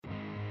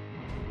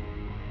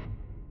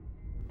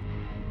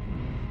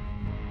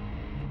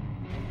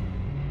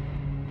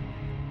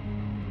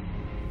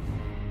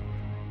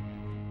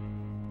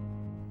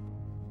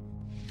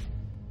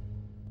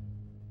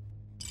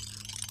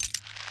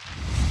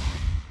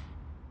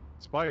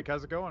Spike,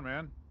 how's it going,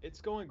 man?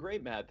 It's going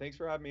great, Matt. Thanks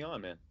for having me on,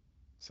 man.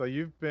 So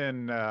you've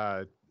been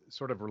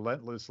sort of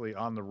relentlessly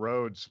on the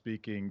road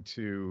speaking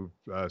to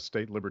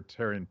state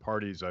libertarian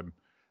parties. I'm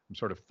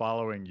sort of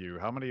following you.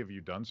 How many have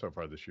you done so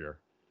far this year?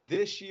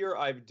 This year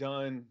I've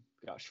done,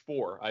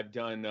 four. I've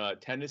done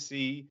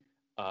Tennessee,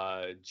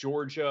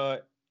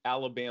 Georgia,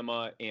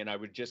 Alabama, and I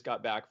would just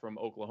got back from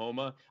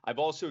Oklahoma. I've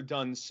also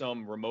done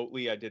some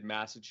remotely. I did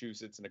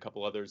Massachusetts and a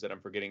couple others that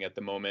I'm forgetting at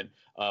the moment.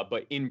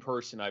 But in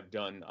person, I've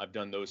done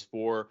those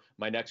four.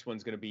 My next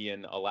one's going to be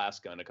in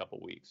Alaska in a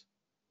couple weeks.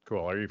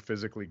 Cool. Are you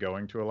physically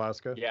going to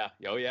Alaska? Yeah,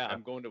 oh yeah, Yeah.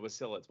 I'm going to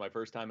Wasilla. It's my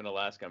first time in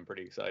Alaska. I'm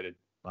pretty excited.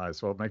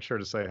 Nice. Well, make sure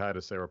to say hi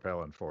to Sarah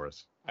Palin for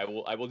us. I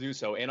will do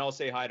so, and I'll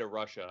say hi to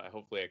Russia.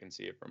 Hopefully, I can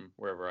see it from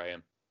wherever I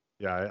am.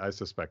 Yeah, I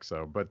suspect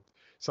so. But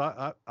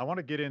so I want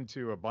to get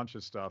into a bunch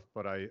of stuff,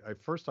 but I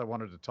first I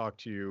wanted to talk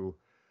to you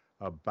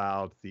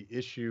about the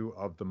issue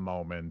of the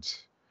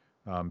moment,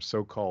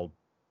 so-called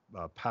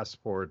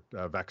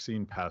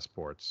vaccine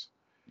passports.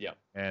 Yeah.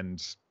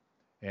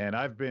 And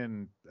I've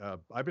been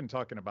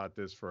talking about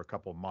this for a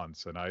couple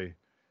months, and I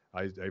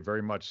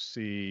very much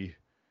see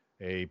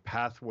a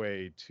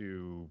pathway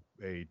to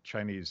a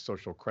Chinese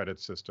social credit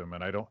system,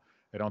 and I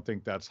don't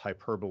think that's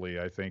hyperbole.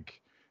 I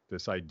think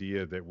this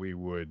idea that we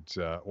would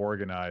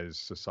organize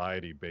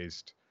society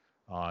based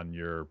on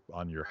your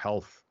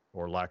health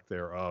or lack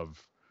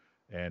thereof,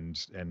 and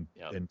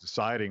Yeah. and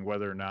deciding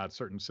whether or not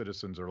certain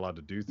citizens are allowed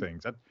to do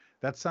things.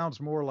 That sounds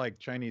more like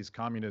Chinese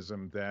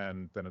communism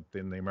than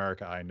the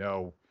America I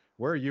know.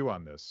 Where are you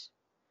on this?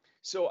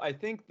 So I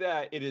think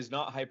that it is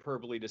not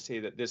hyperbole to say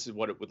that this is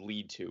what it would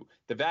lead to.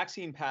 The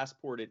vaccine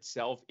passport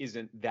itself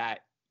isn't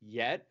that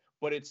yet,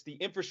 but it's the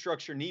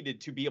infrastructure needed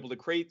to be able to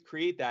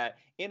create that,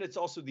 and it's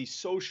also the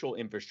social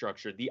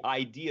infrastructure, the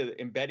idea,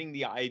 embedding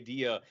the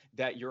idea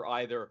that you're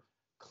either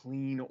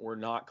clean or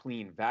not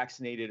clean,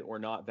 vaccinated or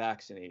not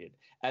vaccinated.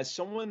 As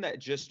someone that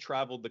just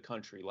traveled the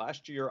country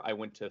last year, I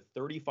went to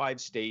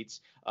 35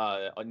 states,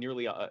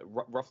 nearly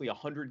roughly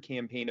 100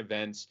 campaign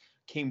events,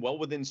 came well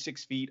within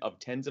 6 feet of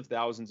tens of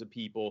thousands of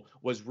people,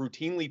 was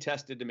routinely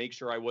tested to make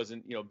sure I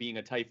wasn't, being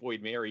a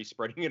typhoid Mary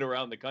spreading it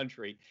around the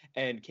country,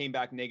 and came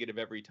back negative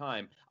every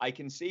time. I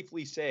can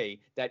safely say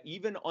that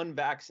even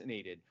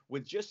unvaccinated,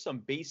 with just some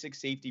basic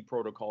safety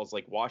protocols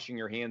like washing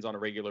your hands on a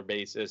regular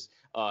basis,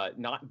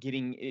 not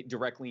getting it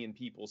directly in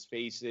people's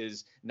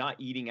faces, not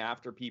eating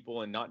after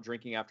people and not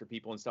drinking after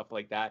people and stuff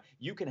like that,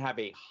 you can have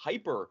a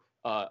hyper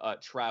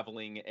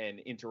traveling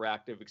and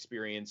interactive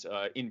experience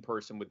in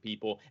person with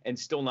people and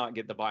still not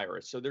get the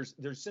virus. So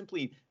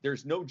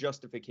there's no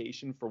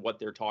justification for what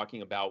they're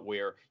talking about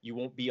where you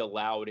won't be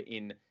allowed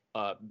in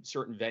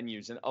certain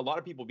venues. And a lot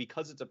of people,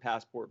 because it's a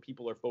passport,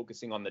 people are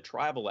focusing on the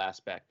travel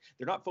aspect.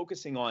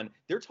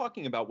 They're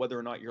talking about whether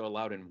or not you're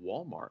allowed in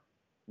Walmart,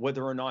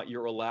 whether or not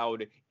you're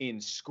allowed in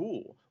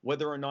school,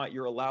 whether or not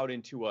you're allowed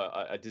into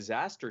a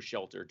disaster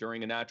shelter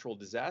during a natural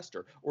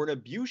disaster or an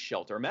abuse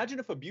shelter. Imagine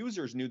if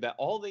abusers knew that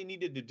all they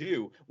needed to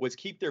do was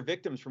keep their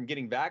victims from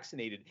getting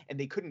vaccinated and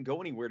they couldn't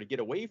go anywhere to get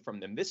away from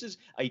them. This is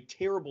a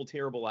terrible,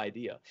 terrible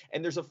idea.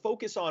 And there's a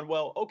focus on,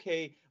 well,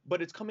 okay, but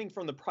it's coming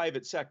from the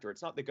private sector.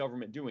 It's not the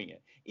government doing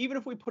it. Even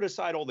if we put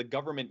aside all the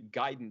government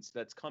guidance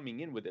that's coming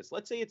in with this,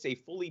 let's say it's a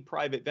fully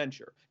private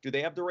venture. Do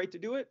they have the right to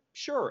do it?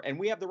 Sure. And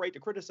we have the right to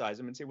criticize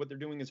them and say what they're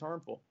doing is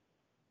harmful.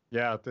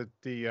 Yeah,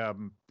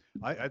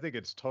 I think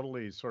it's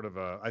totally sort of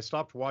a. I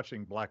stopped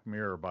watching Black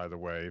Mirror, by the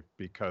way,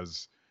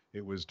 because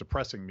it was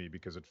depressing me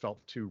because it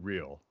felt too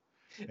real.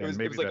 It And was it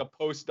maybe was like that a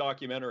post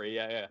documentary.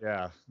 Yeah,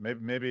 yeah. Yeah,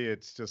 maybe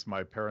it's just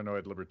my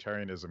paranoid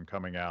libertarianism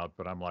coming out,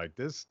 but I'm like,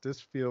 this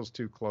feels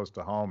too close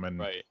to home,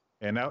 Right.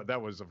 and that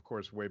was, of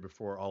course, way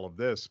before all of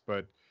this.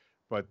 But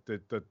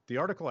the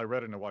article I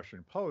read in the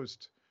Washington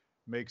Post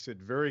makes it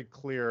very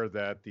clear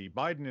that the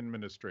Biden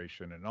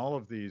administration and all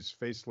of these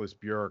faceless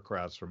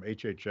bureaucrats from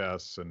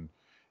HHS and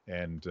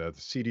the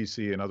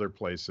CDC and other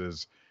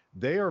places,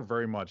 they are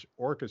very much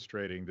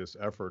orchestrating this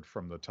effort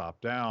from the top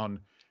down,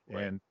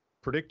 Right. and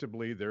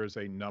predictably, there is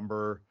a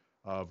number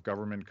of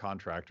government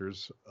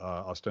contractors,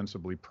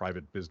 ostensibly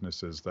private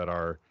businesses that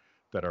are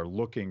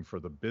looking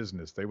for the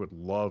business. They would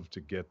love to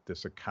get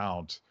this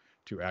account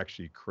to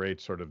actually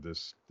create sort of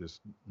this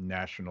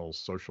national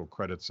social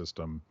credit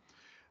system.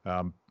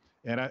 Um,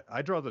 and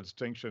I draw the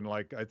distinction,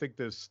 like I think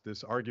this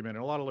argument,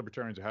 and a lot of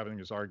libertarians are having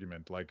this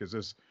argument, like is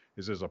this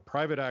a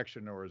private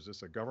action or is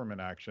this a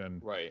government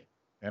action? Right.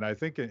 And I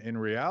think in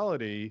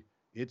reality,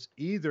 it's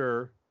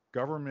either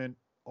government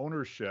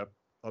ownership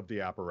of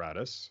the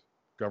apparatus,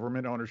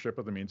 government ownership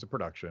of the means of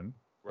production,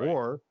 Right.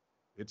 or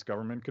it's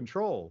government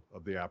control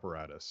of the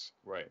apparatus,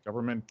 Right.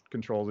 government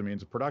control of the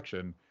means of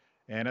production.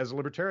 And as a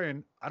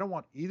libertarian, I don't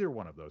want either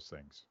one of those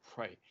things.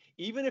 Right.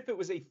 Even if it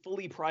was a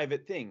fully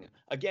private thing,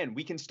 again,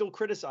 we can still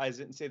criticize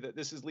it and say that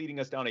this is leading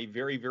us down a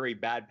very, very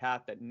bad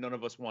path that none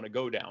of us want to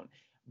go down.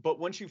 But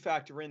once you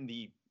factor in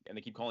the and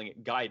they keep calling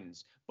it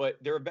guidance, but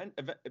they're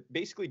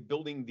basically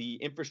building the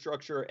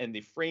infrastructure and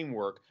the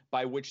framework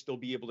by which they'll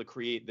be able to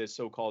create this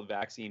so-called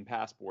vaccine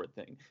passport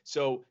thing.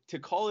 So to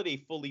call it a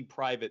fully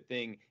private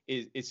thing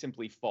is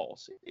simply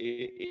false.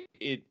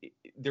 It's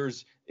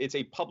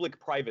a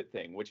public-private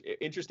thing, which,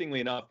 interestingly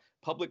enough,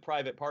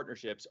 public-private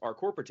partnerships are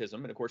corporatism,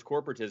 and of course,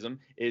 corporatism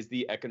is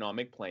the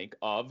economic plank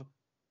of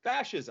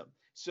fascism.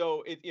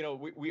 So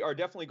we are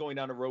definitely going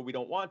down a road we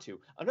don't want to.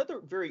 Another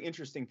very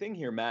interesting thing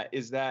here, Matt,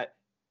 is that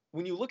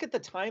when you look at the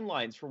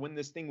timelines for when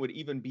this thing would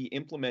even be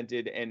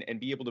implemented and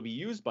be able to be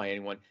used by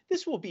anyone,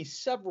 this will be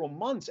several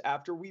months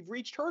after we've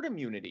reached herd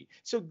immunity.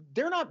 So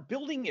they're not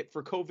building it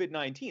for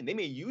COVID-19. They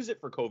may use it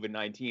for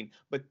COVID-19,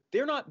 but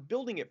they're not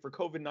building it for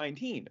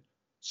COVID-19.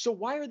 So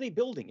why are they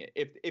building it?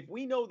 If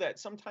we know that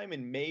sometime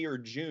in May or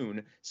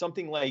June,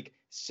 something like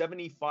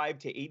 75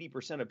 to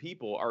 80% of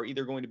people are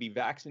either going to be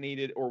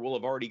vaccinated or will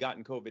have already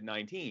gotten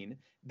COVID-19,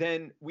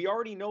 then we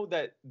already know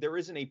that there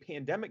isn't a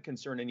pandemic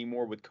concern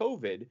anymore with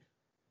COVID.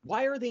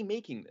 Why are they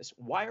making this?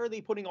 Why are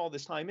they putting all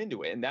this time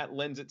into it? And that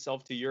lends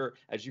itself to your,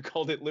 as you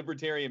called it,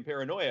 libertarian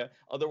paranoia,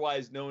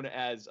 otherwise known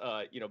as,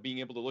 being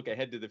able to look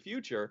ahead to the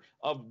future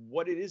of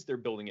what it is they're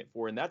building it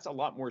for. And that's a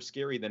lot more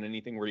scary than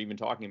anything we're even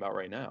talking about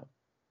right now.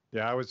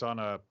 Yeah, I was on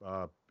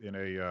in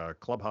a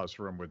clubhouse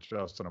room with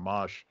Justin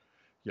Amash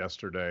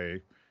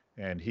yesterday,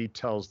 and he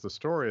tells the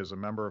story as a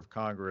member of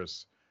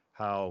Congress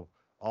how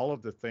all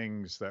of the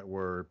things that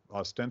were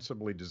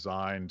ostensibly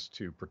designed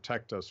to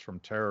protect us from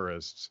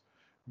terrorists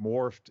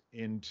morphed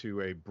into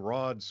a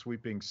broad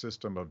sweeping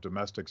system of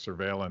domestic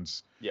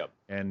surveillance. Yep.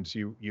 And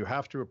you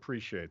have to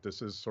appreciate,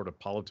 this is sort of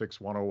politics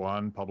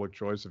 101, public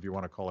choice, if you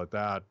want to call it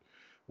that.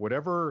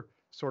 Whatever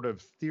sort of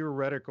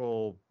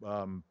theoretical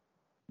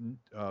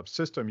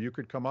system you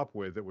could come up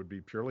with that would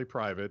be purely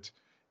private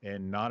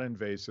and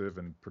non-invasive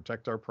and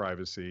protect our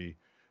privacy,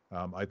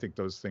 I think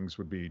those things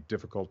would be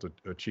difficult to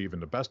achieve in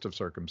the best of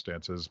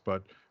circumstances.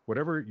 But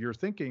whatever you're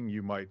thinking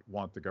you might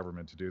want the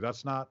government to do,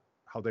 that's not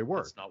how they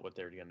work. That's not what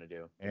they're going to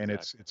do. And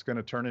exactly. It's going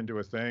to turn into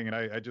a thing. And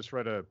I just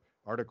read an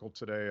article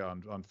today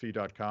on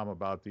fee.com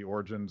about the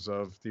origins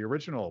of the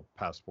original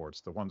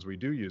passports, the ones we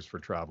do use for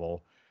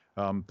travel.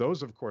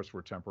 Those, of course,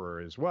 were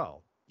temporary as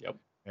well. Yep.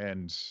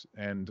 And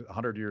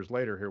 100 years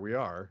later, here we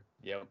are.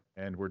 Yep.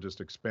 And we're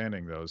just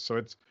expanding those.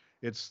 So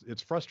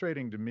it's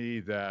frustrating to me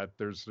that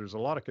there's a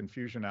lot of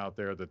confusion out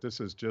there that this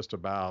is just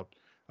about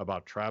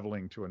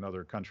traveling to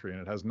another country,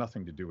 and it has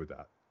nothing to do with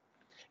that.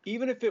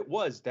 Even if it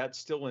was, that's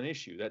still an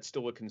issue. That's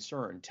still a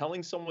concern.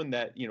 Telling someone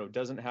that,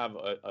 doesn't have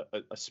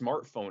a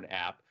smartphone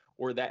app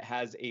or that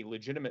has a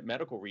legitimate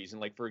medical reason,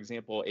 like, for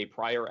example, a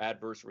prior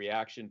adverse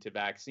reaction to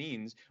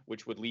vaccines,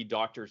 which would lead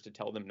doctors to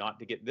tell them not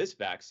to get this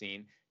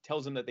vaccine,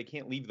 tells them that they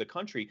can't leave the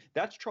country,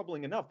 that's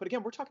troubling enough. But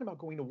again, we're talking about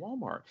going to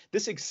Walmart.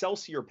 This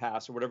Excelsior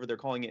Pass, or whatever they're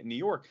calling it in New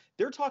York,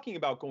 they're talking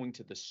about going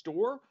to the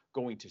store,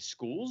 going to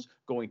schools,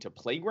 going to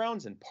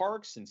playgrounds and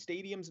parks and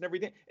stadiums and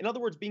everything. In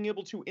other words, being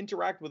able to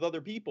interact with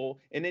other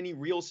people in any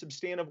real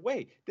substantive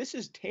way. This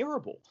is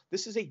terrible.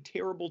 This is a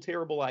terrible,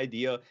 terrible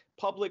idea.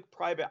 Public,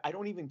 private, I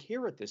don't even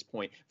care at this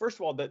point. First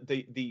of all,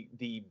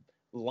 the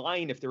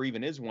line, if there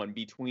even is one,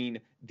 between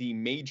the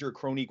major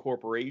crony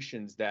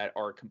corporations that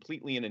are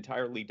completely and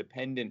entirely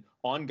dependent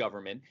on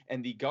government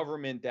and the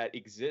government that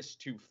exists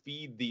to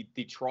feed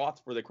the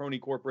trough for the crony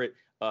corporate,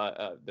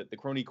 the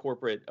crony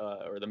corporate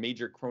or the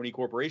major crony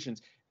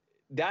corporations.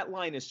 That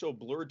line is so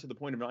blurred to the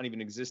point of not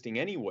even existing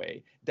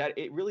anyway that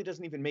it really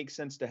doesn't even make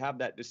sense to have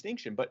that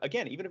distinction. But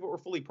again, even if it were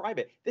fully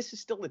private, this is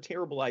still a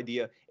terrible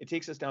idea. It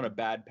takes us down a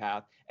bad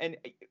path. And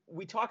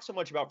we talk so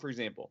much about, for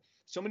example,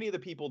 so many of the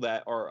people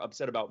that are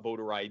upset about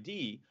voter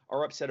ID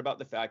are upset about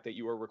the fact that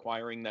you are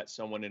requiring that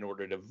someone, in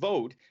order to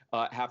vote,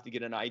 have to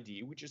get an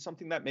ID, which is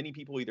something that many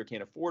people either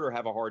can't afford or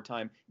have a hard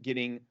time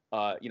getting,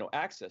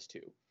 access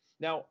to.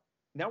 Now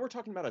we're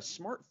talking about a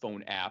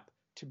smartphone app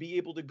to be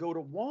able to go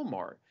to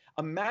Walmart.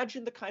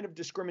 Imagine the kind of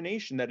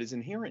discrimination that is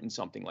inherent in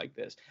something like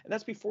this. And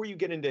that's before you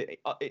get into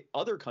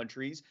other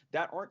countries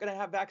that aren't going to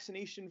have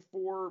vaccination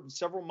for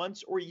several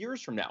months or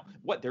years from now.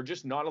 What, they're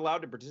just not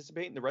allowed to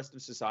participate in the rest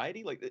of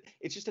society? Like,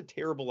 it's just a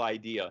terrible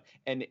idea.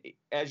 And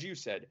as you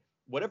said,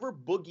 whatever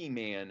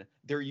boogeyman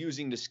they're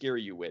using to scare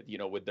you with,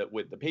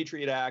 with the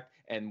Patriot Act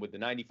and with the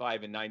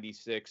 95 and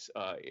 96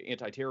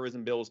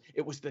 anti-terrorism bills,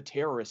 it was the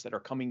terrorists that are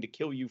coming to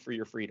kill you for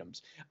your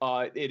freedoms.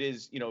 It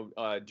is,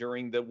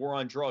 during the war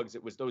on drugs,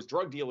 it was those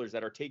drug dealers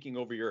that are taking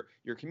over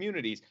your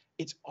communities.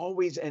 It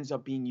always ends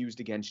up being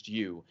used against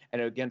you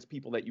and against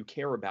people that you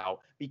care about,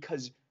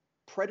 because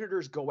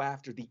predators go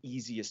after the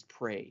easiest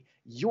prey.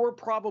 You're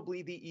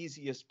probably the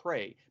easiest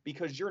prey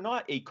because you're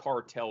not a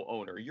cartel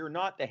owner. You're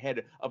not the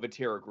head of a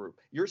terror group.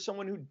 You're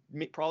someone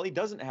who probably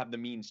doesn't have the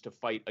means to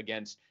fight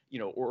against,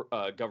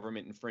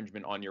 government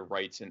infringement on your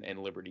rights and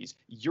liberties.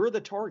 You're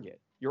the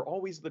target. You're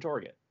always the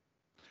target.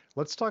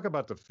 Let's talk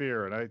about the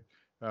fear.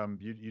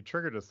 And you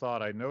triggered a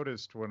thought. I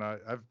noticed when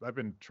I've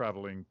been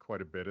traveling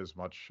quite a bit, as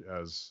much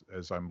as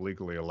I'm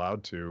legally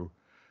allowed to,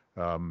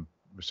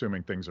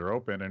 assuming things are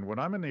open. And when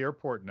I'm in the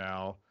airport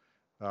now,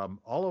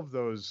 all of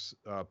those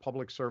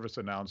public service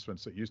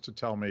announcements that used to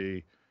tell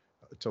me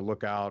to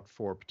look out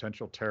for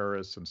potential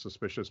terrorists and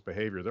suspicious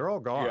behavior, they're all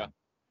Yeah. gone.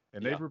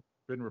 And Yeah.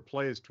 been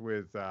replaced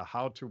with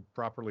how to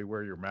properly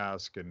wear your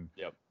mask and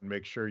Yep.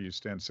 make sure you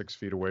stand 6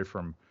 feet away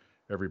from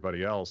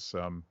everybody else.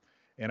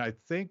 And I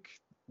think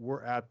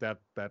we're at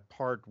that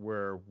part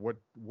where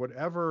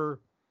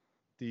whatever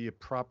the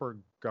proper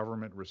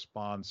government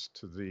response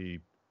to the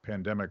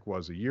pandemic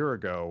was a year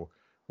ago,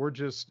 we're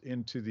just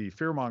into the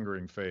fear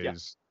mongering Yeah.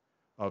 phase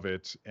of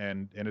it,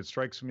 and it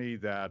strikes me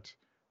that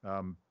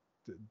um,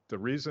 the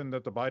reason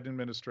that the Biden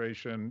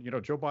administration,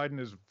 Joe Biden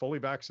is fully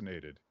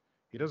vaccinated.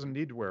 He doesn't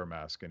need to wear a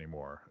mask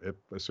anymore,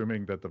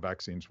 assuming that the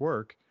vaccines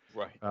work.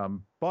 Right.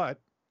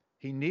 But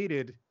he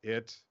needed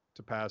it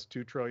to pass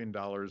 $2 trillion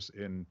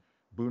in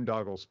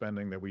boondoggle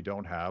spending that we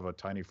don't have, a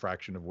tiny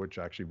fraction of which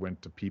actually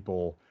went to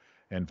people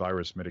and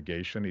virus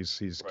mitigation. He's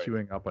Right.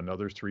 queuing up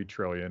another 3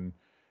 trillion,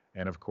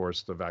 and of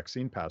course the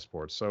vaccine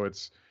passport. So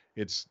it's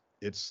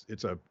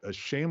a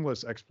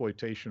shameless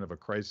exploitation of a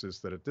crisis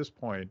that at this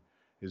point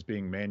is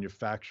being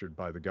manufactured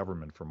by the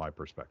government, from my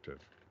perspective.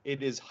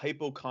 It is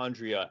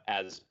hypochondria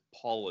as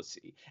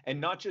policy,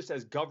 and not just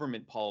as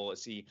government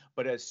policy,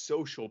 but as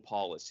social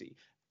policy.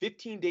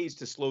 15 days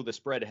to slow the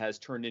spread has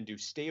turned into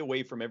stay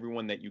away from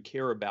everyone that you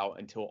care about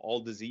until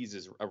all disease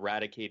is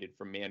eradicated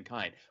from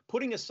mankind.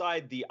 Putting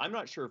aside the, I'm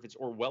not sure if it's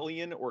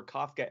Orwellian or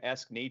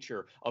Kafka-esque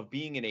nature of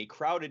being in a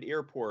crowded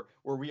airport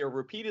where we are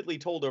repeatedly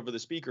told over the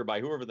speaker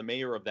by whoever the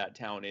mayor of that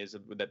town is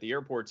that the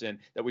airport's in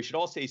that we should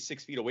all stay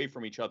 6 feet away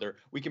from each other.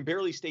 We can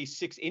barely stay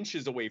 6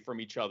 inches away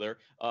from each other.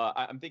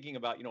 I'm thinking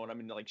about, when I'm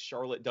in like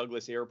Charlotte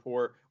Douglas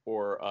Airport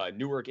or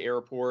Newark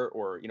Airport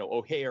or,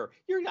 O'Hare,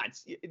 you're not,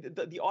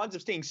 the odds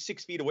of staying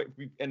 6 feet away,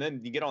 and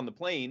then you get on the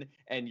plane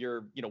and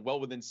you're, well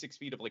within 6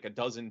 feet of like a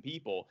dozen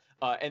people,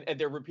 and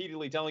they're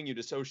repeatedly telling you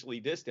to socially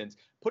distance.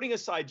 Putting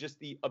aside just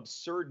the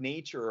absurd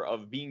nature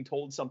of being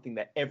told something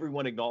that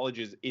everyone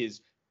acknowledges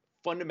is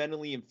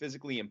fundamentally and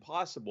physically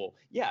impossible,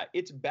 yeah,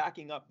 it's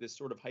backing up this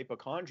sort of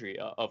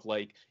hypochondria of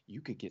like,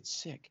 you could get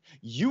sick,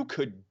 you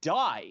could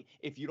die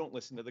if you don't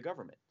listen to the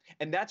government.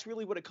 And that's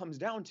really what it comes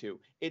down to.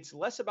 It's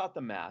less about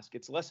the mask,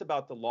 it's less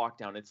about the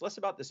lockdown, it's less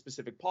about the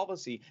specific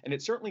policy, and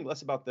it's certainly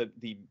less about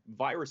the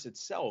virus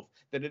itself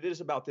than it is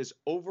about this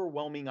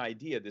overwhelming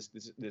idea,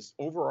 this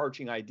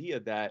overarching idea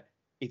that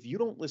if you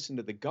don't listen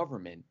to the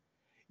government,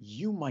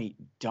 you might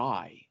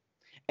die.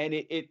 And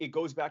it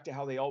goes back to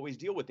how they always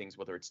deal with things,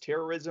 whether it's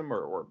terrorism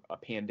or a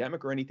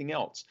pandemic or anything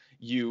else.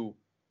 You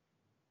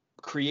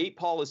create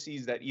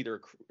policies that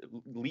either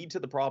lead to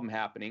the problem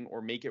happening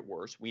or make it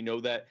worse. We know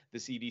that the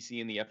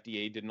CDC and the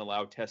FDA didn't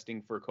allow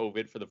testing for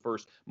COVID for the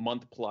first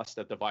month plus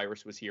that the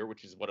virus was here,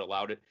 which is what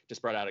allowed it to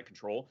spread out of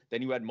control.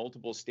 Then you had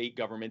multiple state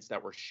governments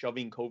that were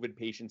shoving COVID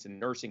patients in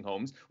nursing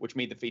homes, which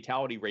made the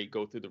fatality rate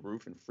go through the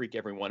roof and freak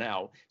everyone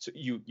out. So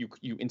you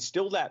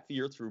instill that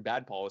fear through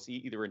bad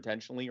policy, either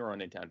intentionally or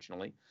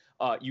unintentionally.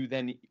 You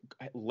then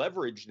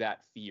leverage that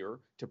fear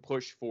to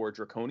push for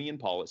draconian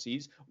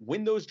policies.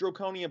 When those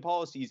draconian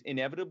policies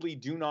inevitably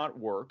do not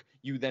work,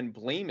 you then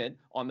blame it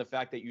on the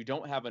fact that you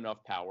don't have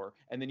enough power,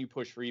 and then you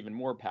push for even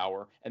more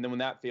power. And then when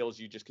that fails,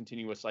 you just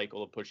continue a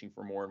cycle of pushing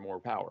for more and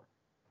more power.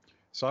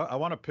 So I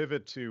want to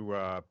pivot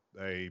to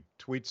a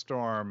tweet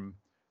storm,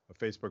 a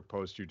Facebook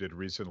post you did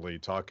recently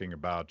talking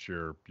about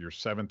your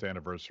 7th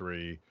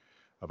anniversary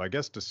of, I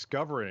guess,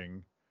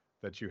 discovering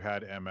that you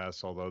had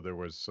MS, although there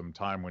was some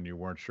time when you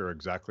weren't sure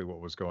exactly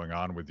what was going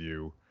on with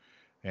you.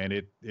 And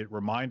it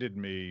reminded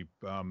me,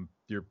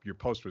 your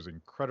post was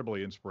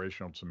incredibly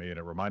inspirational to me, and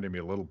it reminded me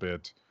a little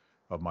bit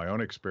of my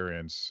own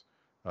experience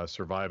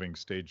surviving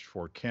stage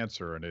 4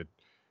 cancer. And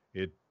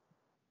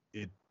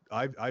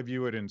I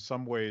view it in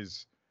some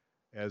ways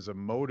as a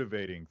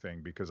motivating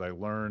thing, because I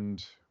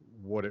learned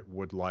what it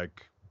would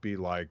be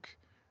like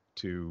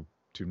to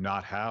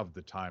not have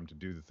the time to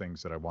do the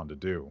things that I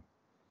wanted to do.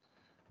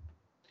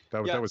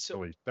 That was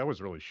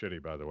really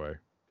shitty, by the way.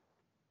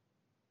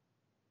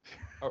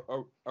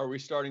 Are we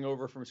starting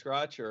over from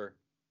scratch, or?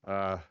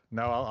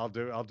 No,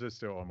 I'll just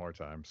do it one more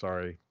time.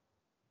 Sorry.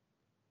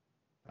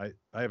 I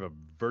have a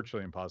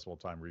virtually impossible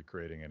time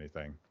recreating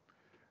anything.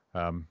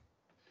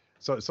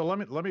 So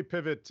let me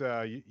pivot.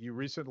 You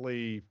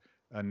recently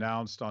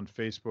announced on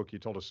Facebook, you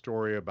told a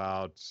story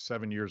about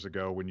 7 years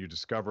ago when you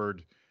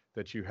discovered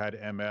that you had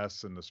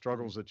MS and the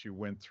struggles that you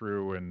went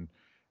through and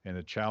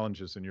the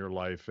challenges in your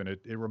life. And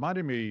it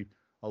reminded me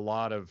a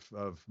lot of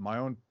my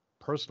own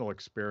personal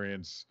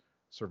experience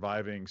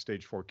surviving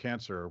stage 4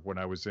 cancer when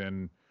I was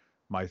in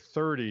my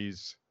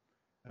 30s.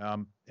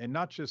 And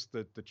not just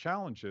the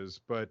challenges,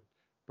 but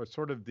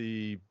sort of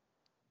the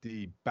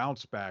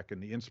bounce back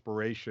and the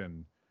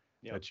inspiration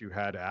that you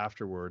had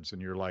afterwards.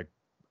 And you're like,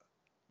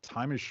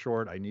 time is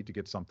short. I need to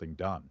get something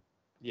done.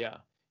 Yeah.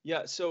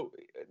 Yeah. So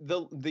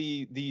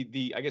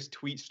the I guess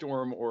tweet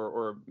storm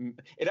or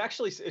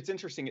it's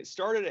interesting.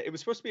 It was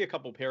supposed to be a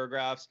couple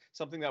paragraphs,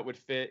 something that would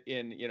fit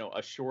in,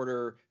 a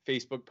shorter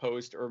Facebook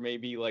post or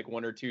maybe like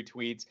 1 or 2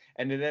 tweets.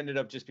 And it ended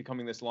up just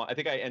becoming this long. I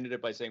think I ended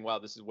it by saying, wow,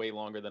 this is way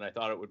longer than I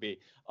thought it would be.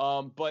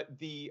 But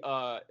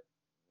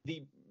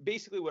the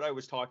basically what I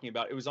was talking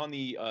about, it was on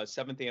the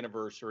seventh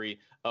anniversary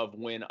of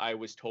when I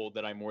was told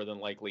that I more than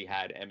likely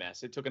had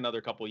MS. It took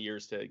another couple of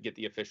years to get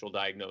the official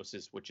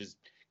diagnosis, which is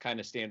kind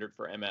of standard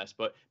for MS.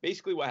 But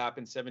basically, what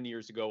happened 7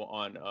 years ago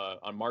on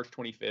March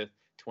 25th,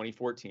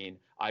 2014,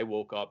 I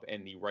woke up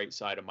and the right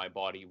side of my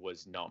body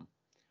was numb,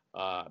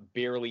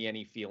 barely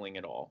any feeling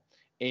at all.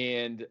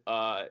 And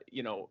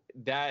no,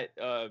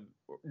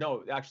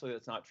 actually,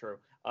 that's not true.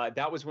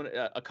 That was when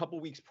a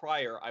couple weeks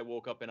prior, I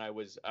woke up and I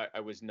was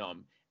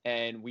numb.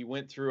 And I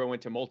went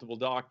to multiple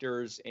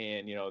doctors,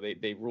 and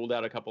they ruled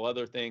out a couple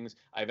other things.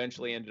 I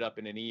eventually ended up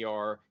in an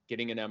ER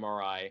getting an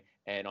MRI,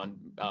 and on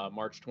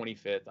March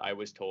 25th, I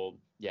was told,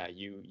 yeah,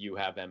 you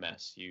have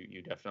MS.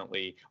 You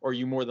definitely, or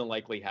you more than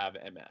likely have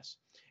MS.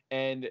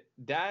 And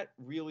that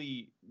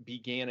really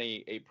began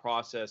a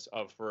process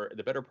of, for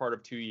the better part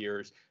of 2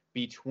 years,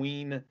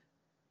 between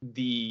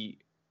the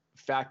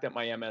fact that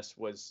my MS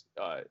was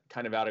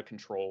kind of out of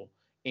control,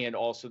 and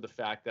also the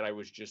fact that I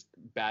was just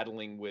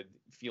battling with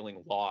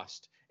feeling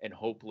lost and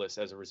hopeless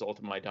as a result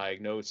of my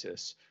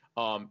diagnosis.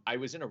 I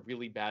was in a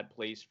really bad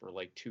place for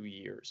like 2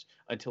 years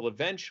until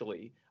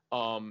eventually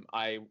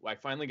I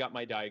finally got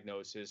my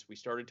diagnosis. We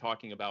started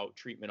talking about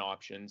treatment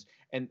options,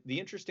 and the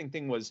interesting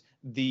thing was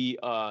the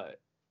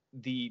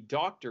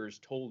doctors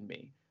told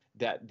me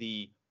that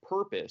the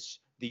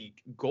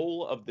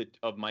goal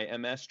of my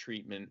MS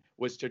treatment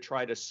was to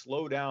try to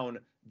slow down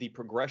the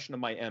progression of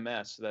my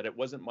MS, so that it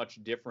wasn't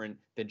much different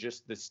than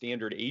just the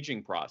standard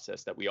aging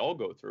process that we all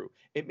go through.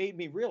 It made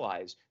me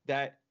realize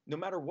that no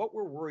matter what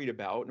we're worried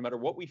about, no matter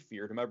what we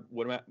fear,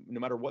 no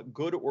matter what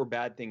good or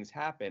bad things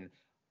happen,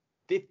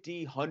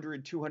 50,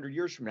 100, 200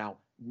 years from now,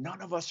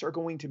 none of us are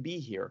going to be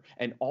here.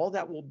 And all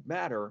that will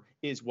matter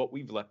is what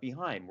we've left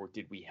behind.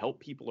 Did we help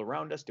people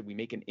around us? Did we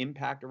make an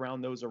impact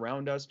around those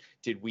around us?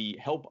 Did we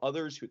help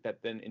others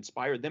that then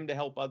inspired them to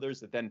help others,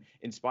 that then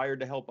inspired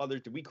to help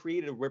others? Did we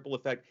create a ripple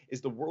effect?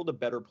 Is the world a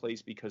better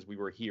place because we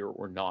were here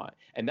or not?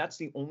 And that's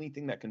the only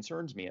thing that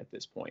concerns me at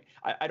this point.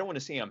 I don't want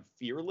to say I'm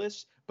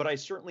fearless, but I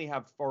certainly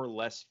have far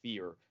less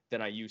fear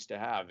than I used to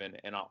have.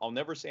 And I'll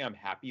never say I'm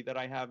happy that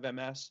I have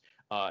MS.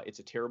 It's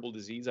a terrible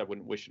disease. I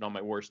wouldn't wish it on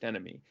my worst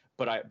enemy.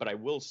 But I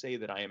will say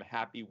that I am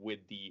happy with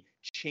the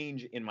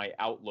change in my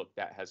outlook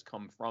that has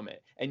come from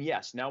it. And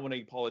yes, now when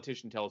a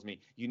politician tells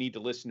me you need to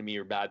listen to me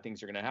or bad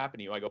things are going to happen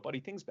to you, I go, buddy,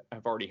 things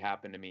have already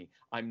happened to me.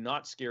 I'm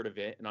not scared of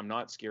it, and I'm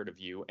not scared of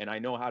you. And I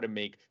know how to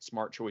make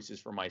smart choices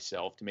for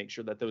myself to make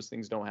sure that those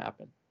things don't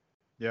happen.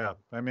 Yeah,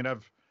 I mean,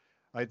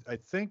 I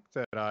think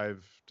that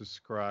I've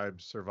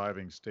described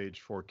surviving stage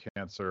 4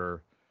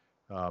 cancer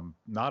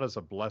not as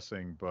a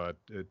blessing, but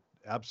it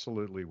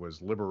absolutely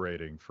was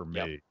liberating for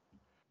Yep. me.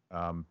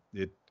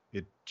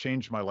 It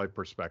changed my life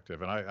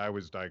perspective, and I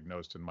was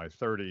diagnosed in my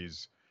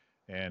 30s,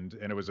 and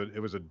it was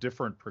a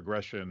different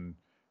progression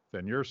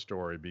than your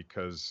story,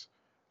 because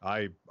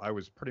I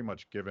was pretty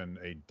much given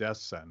a death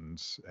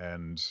sentence,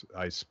 and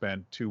I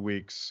spent 2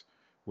 weeks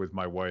with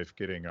my wife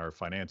getting our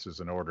finances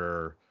in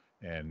order,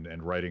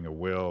 and writing a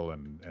will,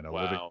 and a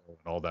living Wow. will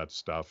and all that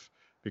stuff,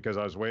 because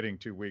I was waiting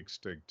 2 weeks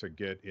to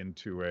get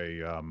into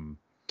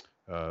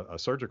a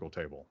surgical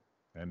table,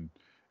 and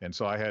and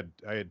so I had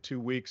 2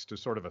 weeks to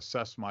sort of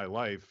assess my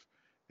life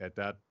at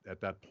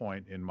that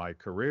point in my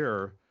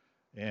career,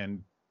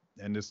 and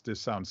this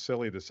sounds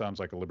silly, this sounds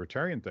like a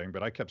libertarian thing,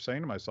 but I kept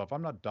saying to myself,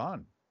 I'm not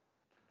done.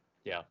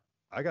 Yeah.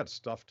 I got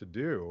stuff to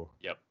do.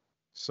 Yep.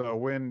 So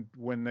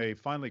when they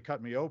finally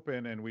cut me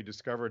open and we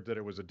discovered that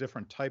it was a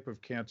different type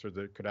of cancer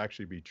that could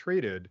actually be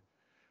treated,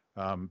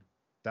 um,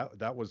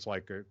 that was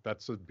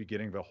that's the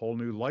beginning of a whole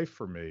new life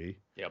for me.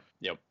 Yep.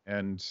 Yep.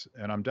 And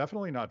I'm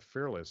definitely not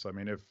fearless. I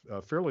mean, if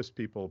fearless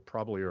people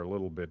probably are a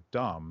little bit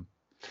dumb,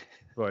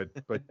 but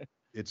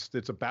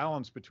it's a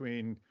balance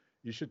between,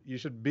 you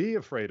should be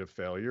afraid of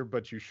failure,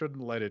 but you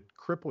shouldn't let it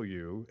cripple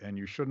you, and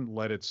you shouldn't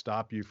let it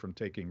stop you from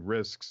taking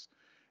risks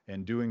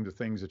and doing the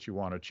things that you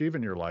want to achieve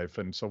in your life.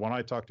 And so when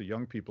I talk to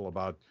young people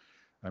about,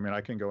 I mean,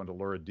 I can go into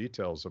lurid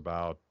details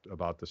about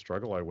the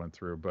struggle I went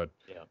through,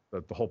 Yeah.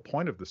 but the whole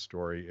point of the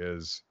story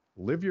is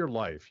live your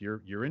life.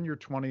 You're in your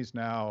 20s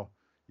now.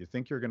 You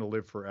think you're going to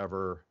live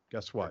forever.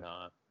 Guess You're what?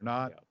 not. You're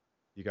not. Yep.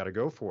 You got to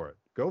go for it.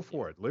 Go Yep.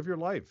 for it. Live your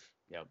life.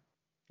 Yep.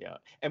 Yeah.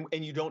 And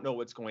you don't know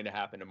what's going to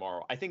happen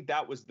tomorrow. I think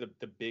that was the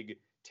big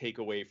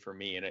takeaway for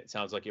me, and it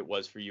sounds like it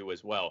was for you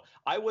as well.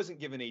 I wasn't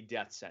given a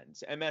death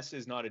sentence. MS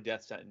is not a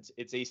death sentence.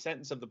 It's a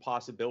sentence of the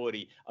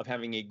possibility of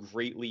having a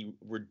greatly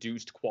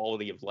reduced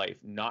quality of life,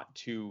 not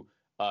too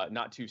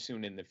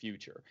soon in the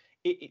future.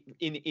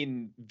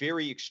 In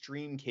very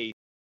extreme cases,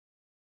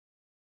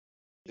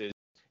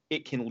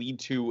 it can lead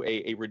to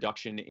a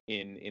reduction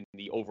in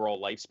the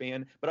overall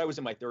lifespan. But I was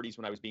in my 30s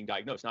when I was being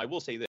diagnosed. Now, I will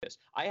say this.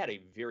 I had a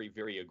very,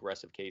 very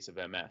aggressive case of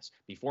MS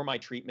before my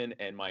treatment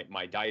and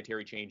my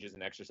dietary changes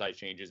and exercise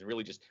changes, and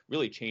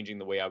really changing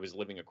the way I was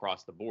living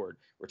across the board,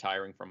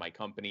 retiring from my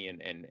company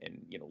and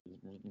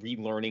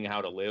relearning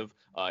how to live.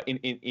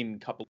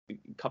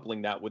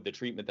 Coupling that with the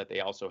treatment that they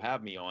also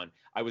have me on,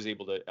 I was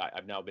able to.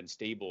 I've now been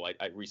stable.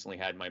 I recently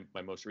had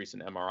my most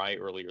recent MRI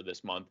earlier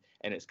this month,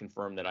 and it's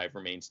confirmed that I've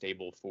remained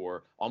stable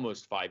for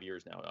almost 5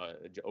 years now,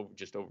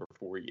 just over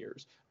 4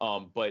 years.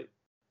 But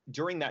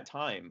during that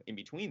time in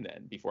between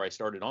then, before I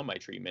started on my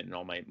treatment and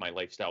all my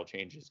lifestyle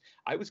changes,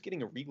 I was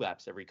getting a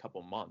relapse every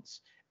couple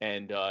months.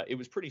 And it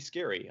was pretty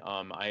scary.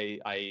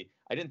 I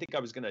didn't think I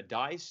was going to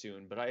die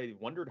soon, but I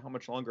wondered how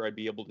much longer I'd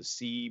be able to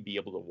see, be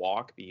able to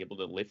walk, be able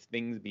to lift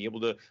things, be able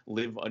to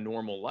live a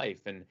normal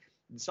life. And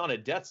it's not a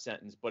death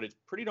sentence, but it's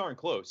pretty darn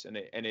close. And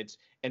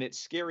it's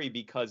scary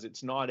because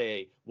it's not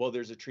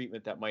there's a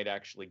treatment that might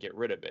actually get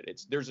rid of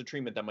it. There's a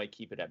treatment that might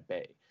keep it at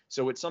bay.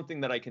 So it's something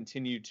that I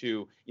continue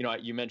to,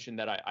 you mentioned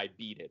that I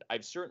beat it.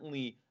 I've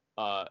certainly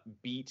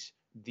beat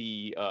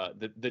the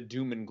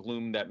doom and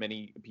gloom that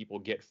many people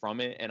get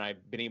from it, and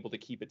I've been able to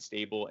keep it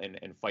stable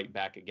and fight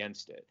back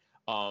against it.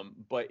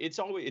 But it's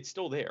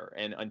still there,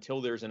 and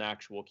until there's an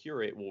actual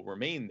cure, it will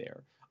remain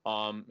there.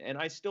 And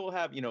I still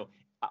have,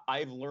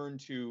 I've learned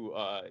to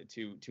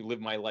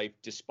live my life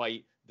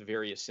despite the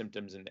various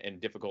symptoms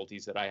and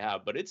difficulties that I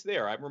have, but it's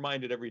there. I'm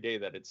reminded every day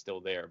that it's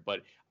still there.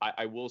 But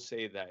I will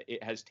say that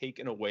it has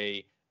taken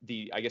away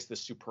the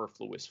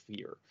superfluous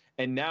fear.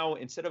 And now,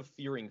 instead of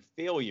fearing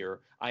failure,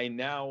 I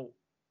now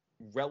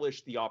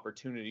relish the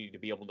opportunity to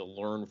be able to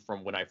learn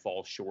from when I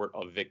fall short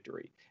of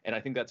victory. And I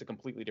think that's a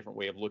completely different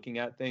way of looking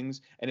at things,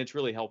 and it's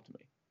really helped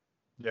me.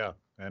 Yeah,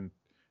 and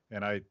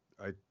I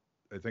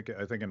think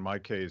in my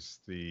case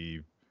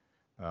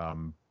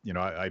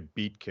I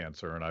beat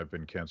cancer, and I've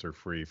been cancer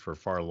free for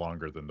far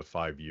longer than the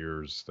 5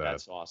 years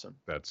that's awesome.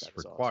 That's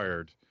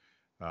required.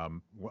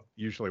 Awesome.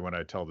 Usually when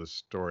I tell this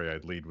story,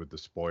 I'd lead with the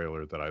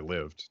spoiler that I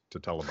lived to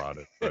tell about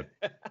it, but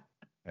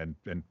and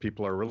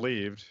people are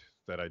relieved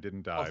that I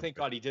didn't die. Oh, thank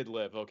God he did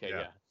live. Okay,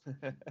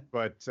 yeah.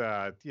 But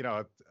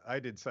I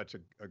did such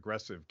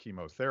aggressive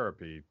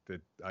chemotherapy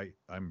that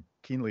I'm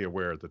keenly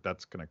aware that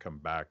that's going to come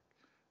back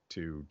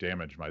to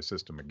damage my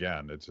system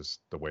again. It's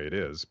just the way it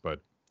is. But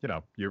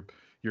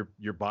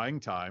you're buying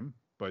time,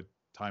 but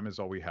time is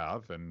all we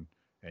have, and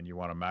you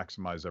want to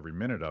maximize every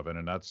minute of it,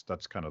 and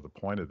that's kind of the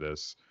point of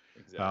this.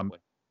 Exactly.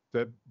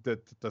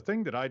 The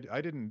thing that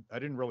I didn't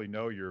really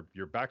know your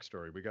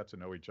backstory. We got to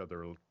know each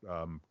other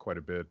quite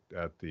a bit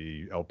at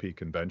the LP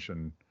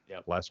convention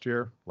last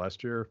year,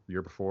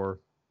 year before,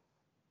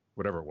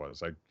 whatever it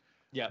was. It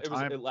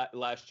was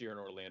last year in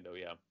Orlando.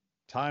 Yeah.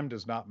 Time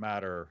does not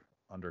matter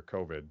under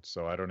COVID,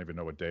 so I don't even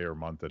know what day or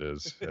month it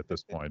is at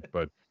this point.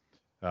 But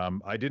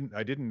I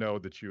didn't know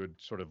that you had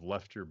sort of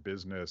left your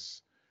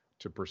business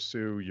to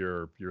pursue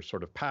your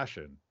sort of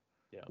passion,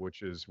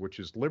 which is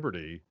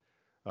liberty.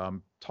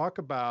 Talk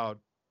about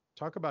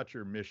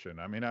your mission.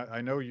 I mean, I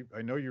know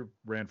you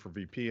ran for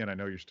VP, and I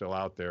know you're still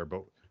out there,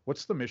 but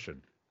what's the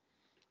mission?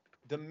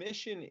 The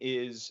mission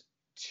is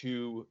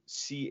to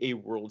see a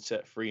world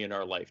set free in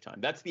our lifetime.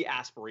 That's the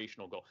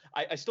aspirational goal.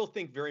 I still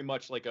think very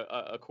much like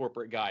a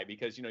corporate guy,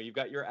 because you've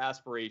got your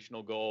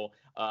aspirational goal,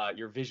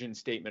 your vision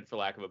statement, for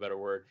lack of a better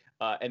word,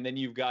 and then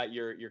you've got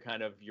your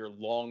kind of your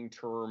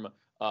long-term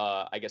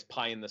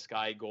pie in the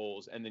sky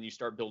goals, and then you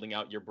start building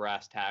out your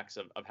brass tacks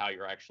of how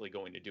you're actually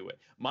going to do it.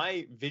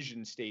 My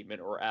vision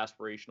statement or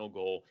aspirational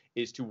goal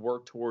is to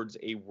work towards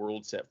a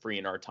world set free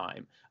in our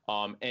time.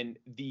 And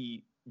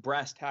the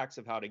brass tacks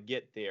of how to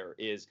get there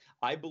is,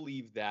 I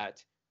believe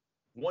that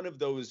one of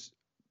those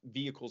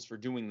vehicles for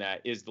doing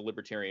that is the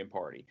Libertarian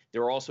Party.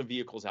 There are also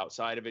vehicles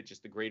outside of it,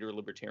 just the greater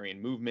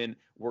libertarian movement,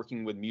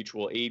 working with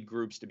mutual aid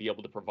groups to be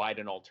able to provide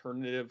an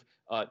alternative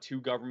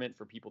to government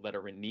for people that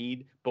are in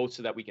need, both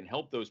so that we can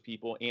help those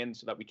people and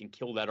so that we can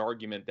kill that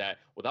argument that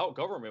without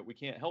government, we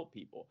can't help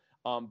people.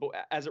 But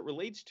as it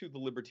relates to the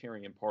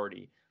Libertarian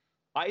Party,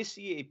 I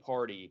see a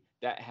party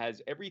that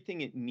has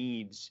everything it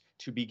needs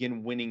to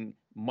begin winning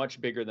much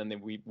bigger than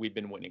we've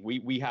been winning.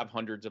 We have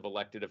hundreds of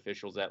elected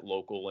officials at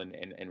local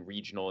and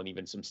regional and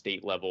even some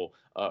state level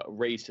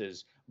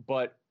races,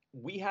 but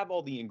we have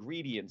all the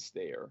ingredients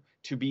there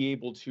to be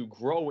able to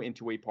grow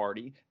into a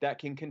party that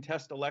can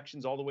contest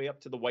elections all the way up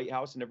to the White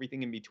House and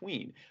everything in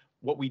between.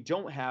 What we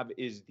don't have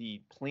is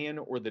the plan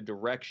or the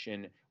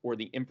direction or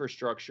the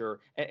infrastructure,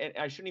 and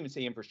I shouldn't even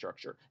say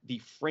infrastructure, the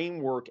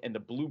framework and the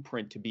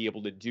blueprint to be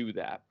able to do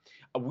that.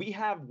 We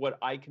have what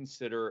I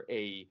consider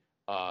a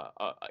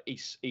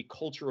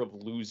culture of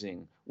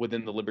losing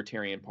within the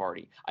Libertarian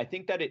Party. I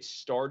think that it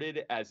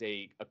started as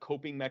a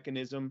coping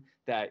mechanism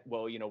that,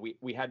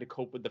 we had to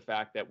cope with the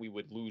fact that we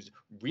would lose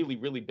really,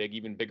 really big,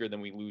 even bigger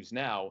than we lose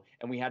now,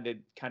 and we had to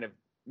kind of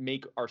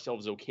make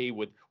ourselves okay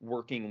with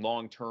working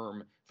long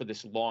term for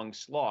this long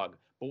slog.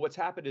 But what's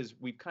happened is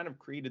we've kind of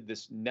created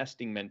this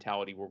nesting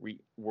mentality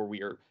where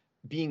we are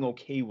being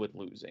okay with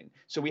losing.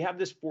 So we have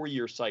this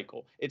 4-year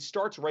cycle. It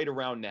starts right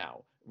around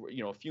now.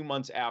 a few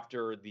months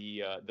after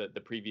the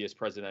previous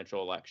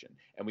presidential election,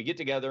 and we get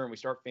together and we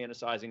start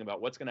fantasizing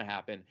about what's going to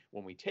happen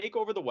when we take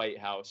over the White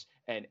House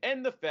and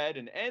end the Fed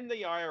and end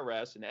the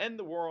IRS and end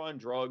the war on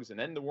drugs and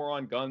end the war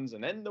on guns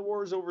and end the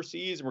wars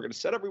overseas, and we're going to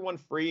set everyone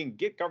free and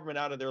get government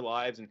out of their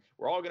lives, and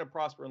we're all going to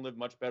prosper and live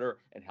much better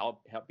and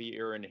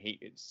happier and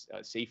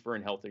safer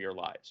and healthier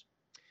lives.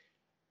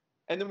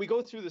 And then we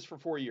go through this for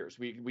 4 years.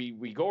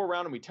 We go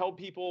around and we tell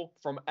people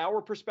from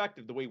our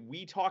perspective, the way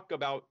we talk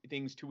about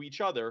things to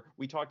each other,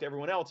 we talk to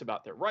everyone else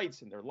about their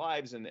rights and their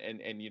lives and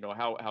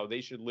how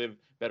they should live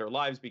better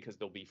lives because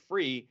they'll be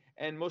free.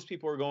 And most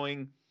people are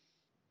going,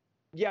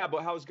 yeah,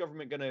 but how is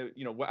government going to,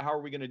 how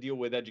are we going to deal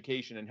with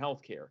education and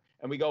healthcare?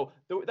 And we go,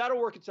 that'll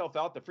work itself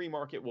out. The free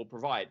market will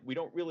provide. We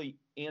don't really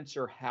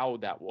answer how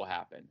that will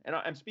happen. And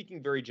I'm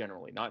speaking very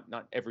generally, not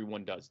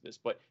everyone does this,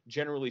 but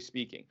generally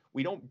speaking,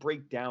 we don't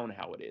break down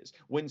how it is.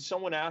 When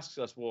someone asks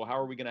us, well, how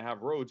are we going to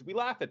have roads? We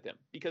laugh at them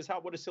because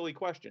what a silly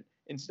question.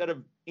 Instead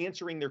of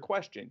answering their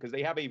question, because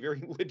they have a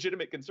very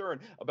legitimate concern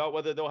about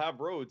whether they'll have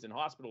roads and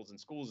hospitals and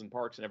schools and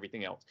parks and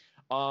everything else.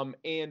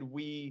 And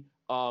we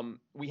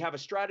have a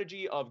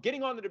strategy of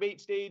getting on the debate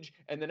stage,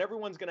 and then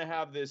everyone's going to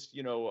have this,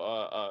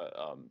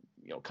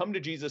 come to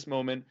Jesus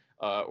moment,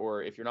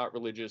 or if you're not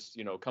religious,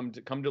 come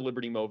to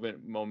liberty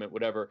moment,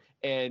 whatever.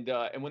 And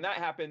when that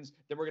happens,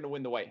 then we're going to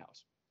win the White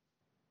House.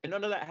 And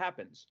none of that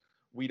happens.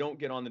 We don't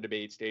get on the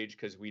debate stage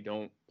because we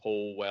don't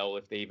poll well.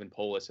 If they even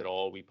poll us at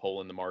all, we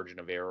poll in the margin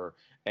of error.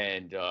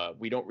 And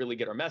we don't really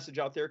get our message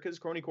out there because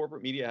crony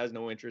corporate media has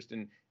no interest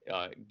in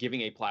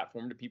giving a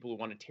platform to people who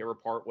want to tear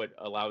apart what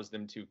allows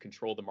them to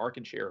control the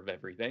market share of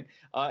everything.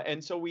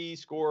 And so we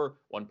score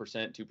 1%,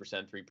 2%,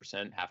 3%,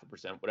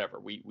 0.5%, whatever.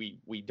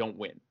 We don't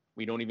win.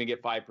 We don't even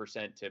get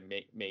 5% to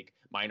make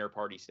minor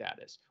party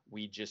status.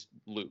 We just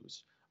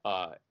lose.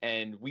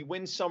 And we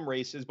win some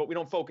races, but we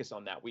don't focus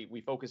on that.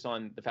 We focus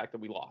on the fact that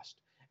we lost.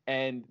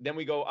 And then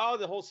we go, oh,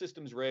 the whole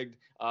system's rigged.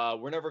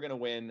 We're never going to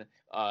win.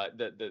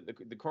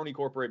 The crony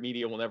corporate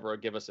media will never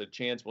give us a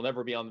chance. We'll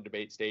never be on the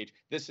debate stage.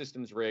 This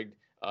system's rigged.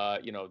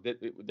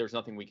 There's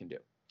nothing we can do.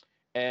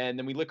 And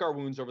then we lick our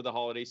wounds over the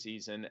holiday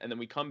season. And then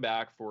we come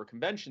back for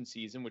convention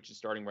season, which is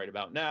starting right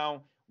about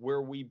now,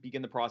 where we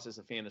begin the process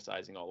of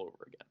fantasizing all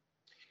over again.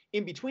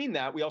 In between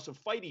that, we also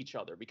fight each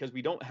other because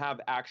we don't have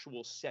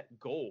actual set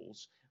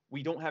goals.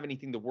 We don't have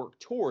anything to work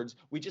towards.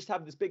 We just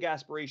have this big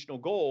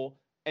aspirational goal,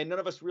 and none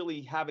of us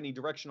really have any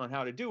direction on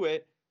how to do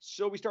it.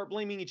 So we start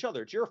blaming each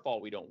other. It's your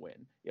fault we don't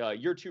win.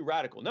 You're too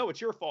radical. No, it's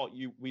your fault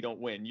we don't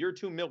win. You're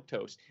too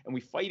milquetoast. And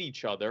we fight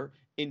each other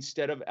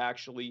instead of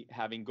actually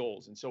having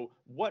goals. And so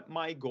what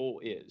my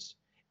goal is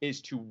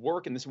to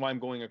work, and this is why I'm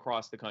going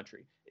across the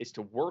country, is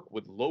to work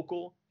with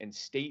local and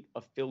state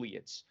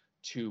affiliates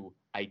to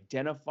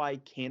identify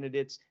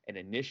candidates and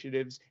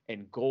initiatives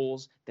and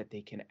goals that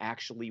they can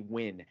actually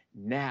win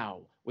now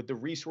with the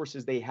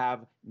resources they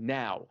have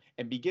now,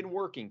 and begin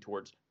working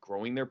towards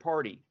growing their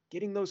party,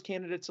 getting those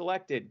candidates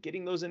elected,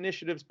 getting those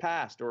initiatives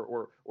passed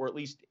or at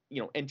least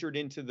entered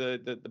into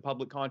the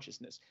public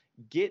consciousness.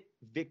 Get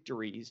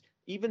victories,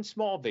 even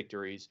small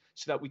victories,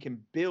 so that we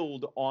can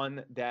build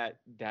on that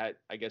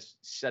I guess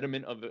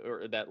sediment of,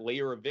 or that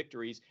layer of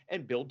victories,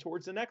 and build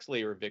towards the next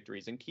layer of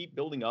victories and keep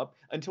building up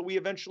until we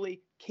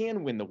eventually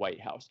can win the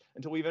White House,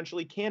 until we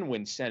eventually can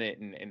win Senate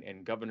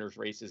and governor's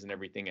races and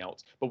everything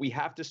else. But we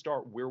have to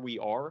start where we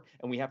are,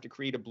 and we have to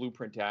create a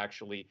blueprint to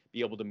actually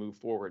be able to move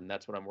forward. And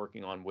that's what I'm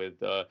working on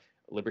with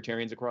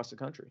libertarians across the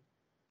country.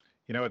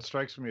 It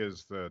strikes me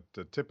as the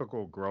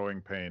typical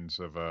growing pains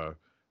of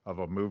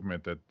a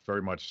movement that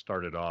very much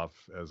started off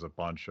as a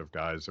bunch of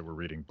guys that were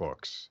reading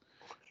books.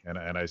 And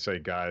I say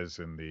guys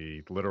in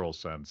the literal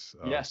sense.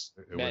 Yes.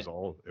 It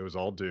was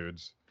all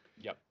dudes.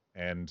 Yep.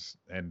 And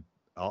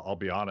I'll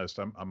be honest,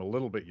 I'm a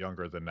little bit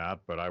younger than that,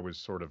 but I was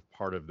sort of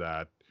part of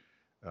that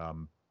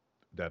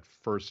that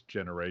first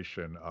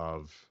generation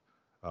of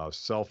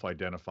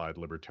self-identified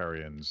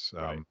libertarians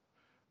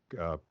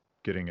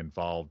getting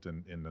involved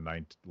in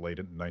the late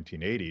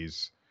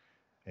 1980s.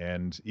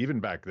 And even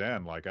back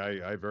then, like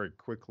I very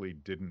quickly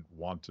didn't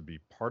want to be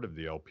part of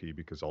the LP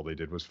because all they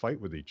did was fight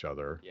with each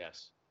other.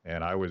 Yes.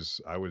 And I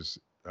was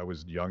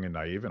young and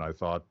naive, and I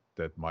thought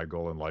that my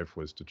goal in life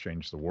was to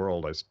change the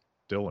world. I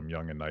still am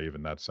young and naive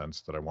in that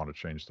sense, that I want to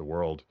change the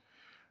world.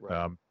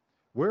 Right.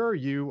 Where are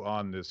you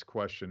on this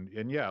question?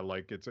 And yeah,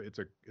 like it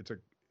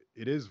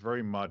is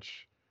very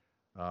much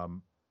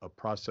a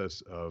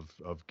process of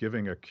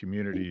giving a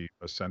community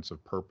a sense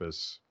of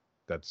purpose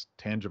that's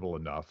tangible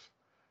enough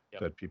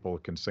that people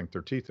can sink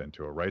their teeth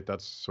into it, right?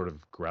 That's sort of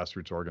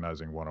grassroots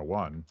organizing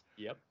 101.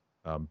 Yep.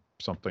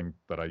 Something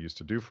that I used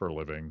to do for a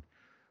living.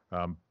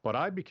 But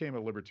I became a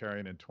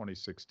libertarian in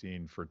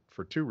 2016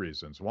 for two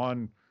reasons.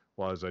 One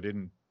was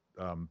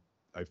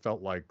I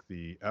felt like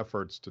the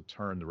efforts to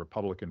turn the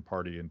Republican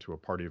Party into a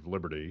party of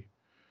liberty,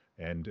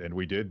 and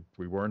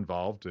we were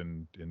involved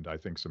in I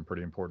think some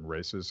pretty important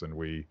races, and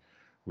we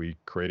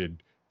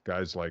created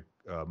guys like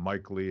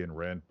Mike Lee and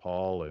Rand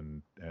Paul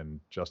and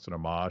Justin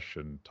Amash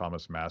and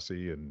Thomas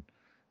Massey and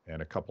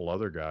and a couple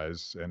other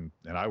guys, and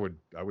I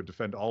would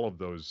defend all of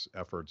those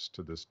efforts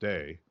to this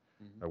day.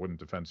 Mhm. I wouldn't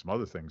defend some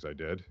other things I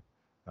did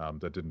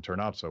that didn't turn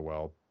out so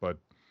well. But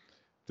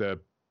the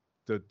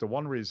the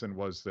one reason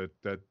was that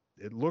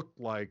it looked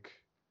like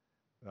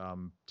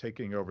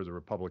taking over the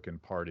Republican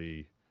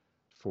Party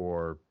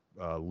for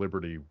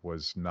liberty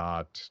was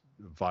not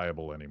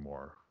viable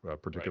anymore,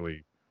 Right.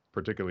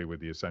 particularly with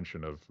the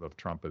ascension of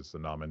Trump as the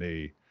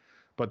nominee.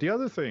 But the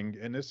other thing,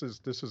 and this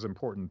is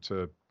important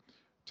to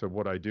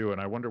what I do, and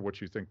I wonder what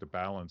you think the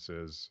balance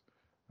is.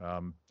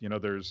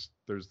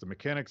 There's the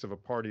mechanics of a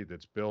party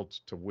that's built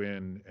to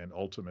win and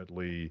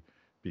ultimately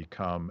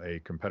become a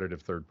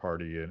competitive third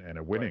party and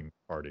a Right. winning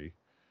party,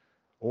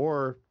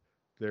 or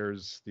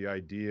there's the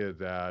idea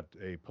that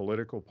a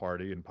political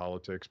party in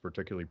politics,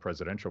 particularly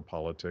presidential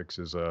politics,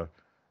 is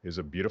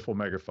a beautiful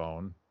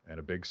megaphone and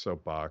a big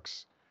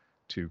soapbox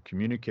to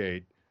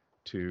communicate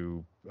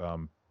to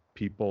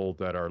people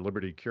that are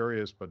liberty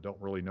curious but don't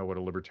really know what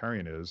a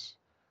libertarian is,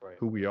 Right.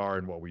 who we are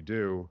and what we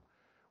do.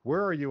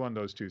 Where are you on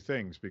those two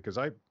things? Because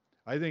I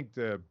think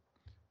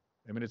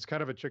I mean, it's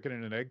kind of a chicken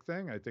and an egg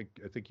thing. I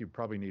think you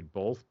probably need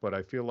both, but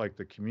I feel like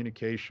the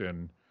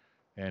communication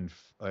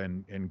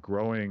and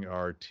growing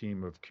our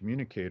team of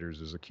communicators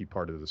is a key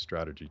part of the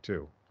strategy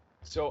too.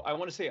 So I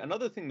want to say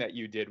another thing that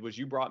you did was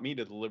you brought me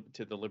to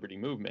the Liberty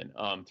Movement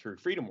through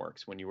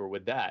FreedomWorks when you were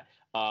with that.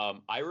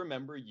 I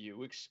remember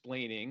you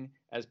explaining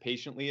as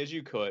patiently as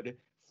you could,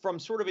 from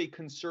sort of a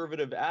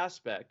conservative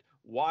aspect,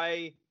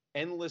 why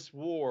endless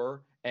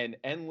war and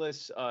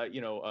endless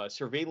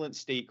surveillance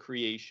state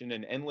creation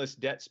and endless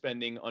debt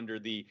spending under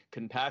the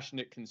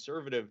compassionate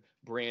conservative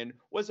brand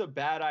was a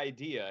bad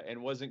idea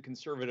and wasn't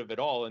conservative at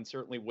all, and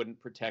certainly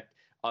wouldn't protect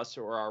us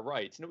or our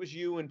rights. And it was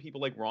you and people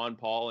like Ron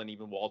Paul and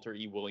even Walter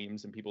E.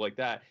 Williams and people like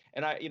that.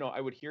 And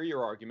I would hear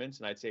your arguments,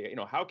 and I'd say,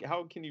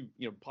 how can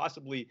you,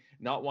 possibly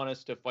not want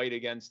us to fight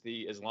against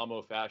the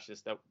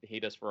Islamo-fascists that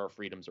hate us for our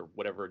freedoms, or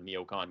whatever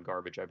neocon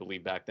garbage I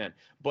believe back then.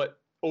 But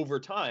over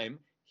time,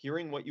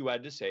 hearing what you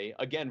had to say,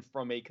 again,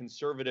 from a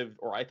conservative,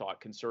 or I thought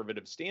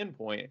conservative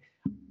standpoint,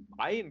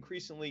 I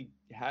increasingly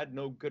had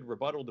no good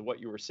rebuttal to what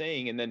you were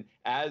saying. And then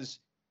as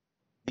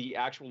the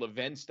actual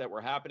events that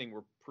were happening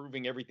were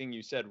proving everything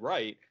you said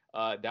right,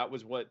 that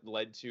was what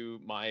led to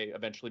my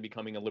eventually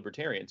becoming a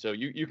libertarian. So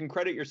you can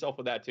credit yourself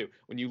with that too.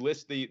 When you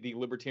list the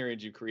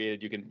libertarians you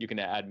created, you can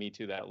add me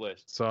to that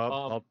list. So I'll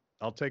Um, I'll,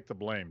 I'll take the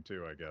blame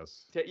too, I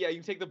guess. yeah, you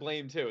can take the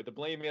blame too. The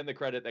blame and the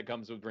credit that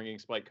comes with bringing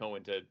Spike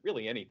Cohen to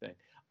really anything.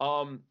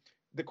 Um,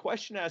 the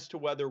question as to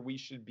whether we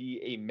should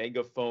be a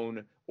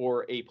megaphone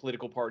or a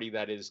political party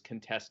that is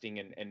contesting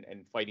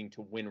and fighting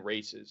to win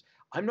races,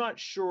 I'm not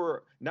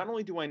sure. Not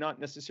only do I not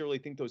necessarily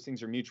think those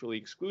things are mutually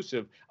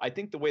exclusive, I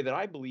think the way that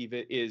I believe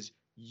it is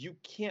you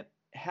can't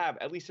have,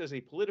 at least as a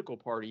political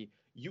party,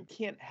 you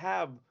can't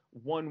have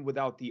one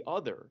without the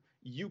other.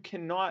 You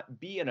cannot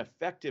be an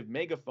effective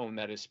megaphone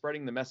that is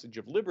spreading the message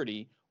of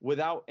liberty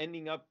without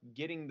ending up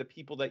getting the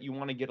people that you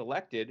want to get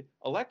elected,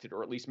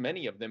 or at least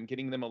many of them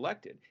getting them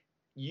elected.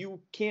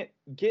 You can't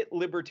get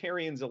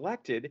libertarians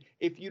elected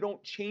if you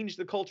don't change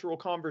the cultural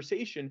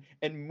conversation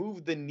and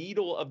move the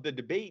needle of the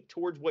debate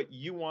towards what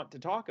you want to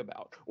talk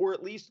about, or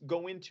at least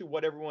go into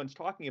what everyone's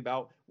talking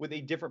about with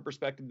a different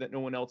perspective that no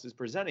one else is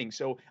presenting.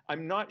 So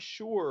I'm not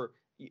sure,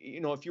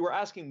 if you were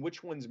asking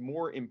which one's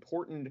more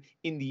important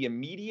in the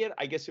immediate,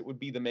 I guess it would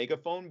be the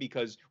megaphone,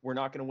 because we're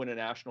not going to win a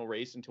national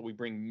race until we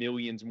bring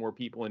millions more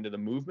people into the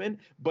movement.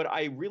 But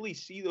I really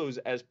see those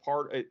as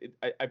part.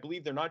 I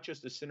believe they're not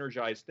just a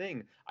synergized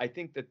thing. I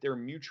think that they're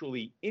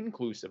mutually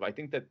inclusive. I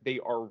think that they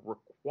are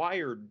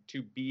required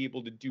to be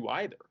able to do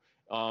either.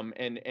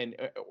 And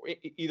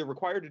either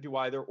required to do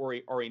either, or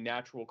are a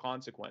natural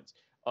consequence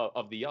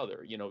of the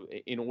other.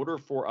 In order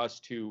for us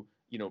to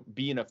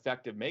be an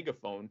effective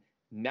megaphone,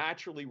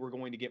 naturally we're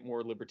going to get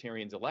more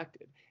libertarians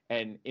elected.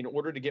 And in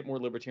order to get more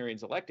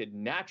libertarians elected,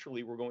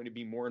 naturally we're going to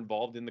be more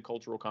involved in the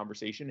cultural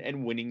conversation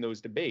and winning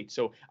those debates.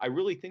 So I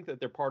really think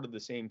that they're part of the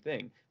same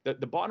thing. The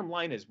bottom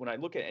line is, when I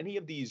look at any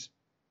of these,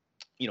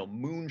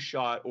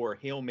 moonshot or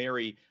Hail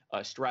Mary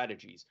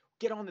strategies,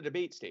 get on the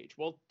debate stage.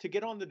 Well, to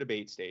get on the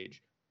debate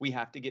stage, we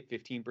have to get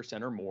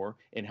 15% or more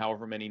in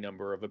however many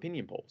number of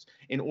opinion polls.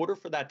 In order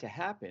for that to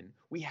happen,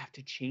 we have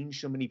to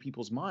change so many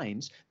people's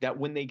minds that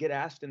when they get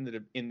asked in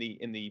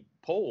the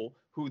poll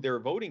who they're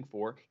voting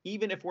for,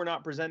 even if we're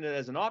not presented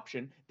as an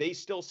option, they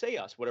still say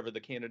us, whatever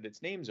the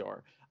candidates' names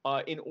are.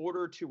 In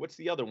order to, what's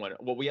the other one?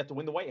 Well, we have to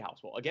win the White House.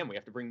 Well, again, we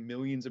have to bring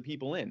millions of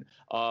people in.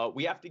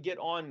 We have to get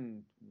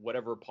on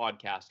whatever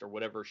podcast or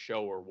whatever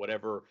show or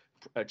whatever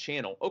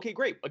channel. Okay,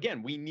 great.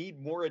 Again, we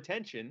need more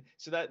attention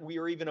so that we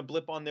are even a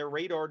blip on their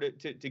radar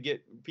to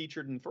get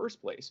featured in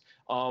first place.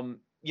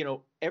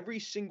 Every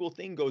single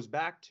thing goes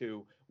back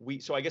to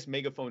so I guess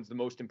megaphone's the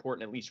most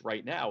important, at least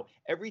right now.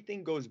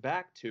 Everything goes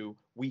back to,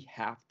 we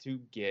have to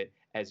get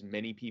as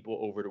many people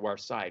over to our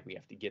side. We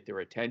have to get their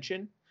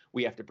attention.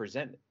 We have to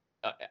present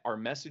our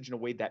message in a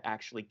way that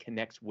actually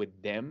connects with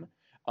them.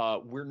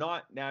 We're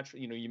not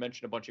naturally, you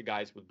mentioned a bunch of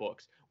guys with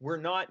books. We're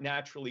not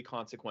naturally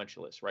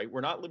consequentialists, right?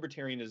 We're not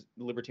libertarians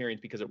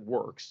because it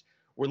works.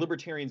 We're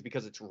libertarians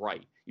because it's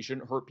right. You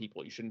shouldn't hurt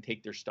people. You shouldn't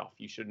take their stuff.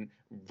 You shouldn't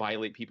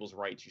violate people's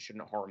rights. You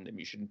shouldn't harm them.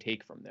 You shouldn't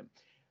take from them.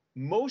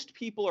 Most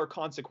people are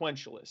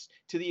consequentialists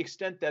to the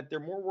extent that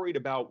they're more worried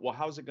about, well,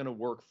 how's it going to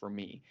work for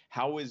me?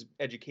 How is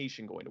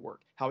education going to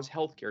work? How is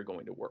healthcare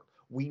going to work?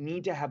 We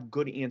need to have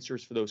good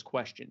answers for those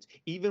questions,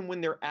 even when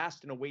they're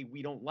asked in a way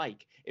we don't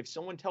like. If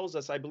someone tells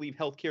us, I believe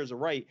healthcare is a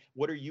right,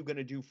 what are you going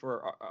to do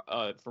for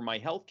my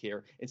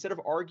healthcare? Instead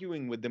of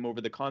arguing with them over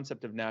the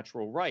concept of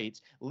natural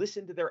rights,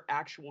 listen to their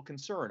actual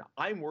concern.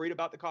 I'm worried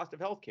about the cost of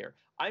healthcare.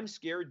 I'm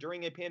scared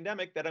during a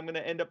pandemic that I'm going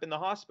to end up in the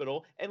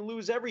hospital and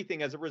lose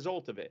everything as a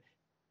result of it.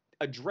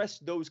 Address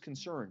those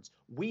concerns.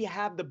 We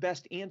have the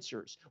best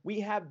answers.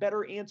 We have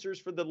better answers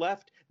for the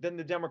left than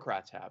the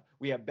Democrats have.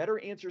 We have better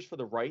answers for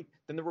the right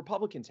than the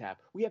Republicans have.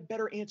 We have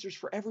better answers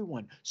for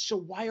everyone. So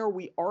why are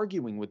we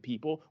arguing with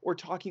people or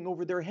talking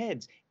over their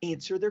heads?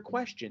 Answer their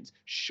questions.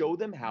 Show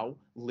them how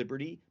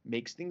liberty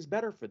makes things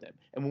better for them.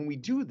 And when we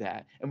do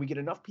that and we get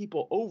enough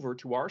people over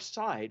to our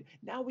side,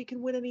 now we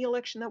can win any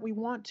election that we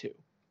want to.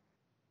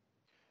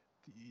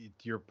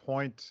 Your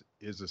point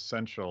is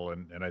essential,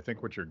 and I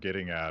think what you're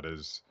getting at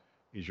is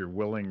your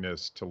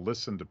willingness to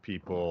listen to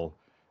people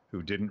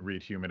who didn't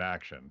read Human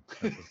Action.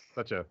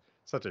 That's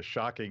such a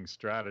shocking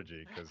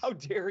strategy. Because how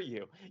dare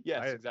you?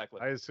 Yes, exactly.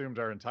 I assumed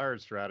our entire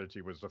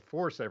strategy was to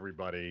force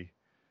everybody,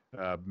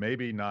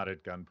 maybe not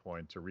at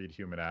gunpoint, to read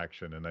Human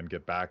Action and then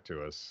get back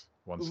to us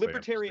once.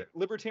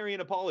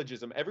 Libertarian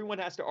apologism. Everyone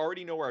has to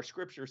already know our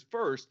scriptures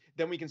first,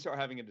 then we can start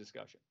having a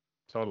discussion.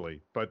 Totally,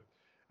 but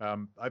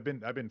I've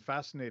been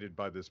fascinated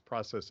by this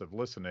process of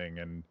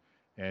listening.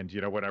 And,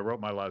 you know, when I wrote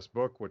my last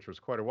book, which was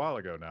quite a while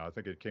ago now, I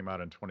think it came out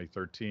in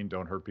 2013,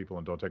 Don't Hurt People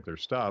and Don't Take Their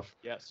Stuff.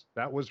 Yes.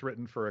 That was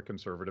written for a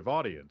conservative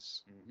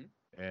audience.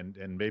 Mm-hmm.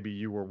 And maybe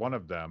you were one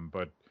of them,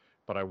 but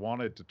I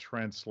wanted to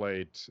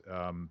translate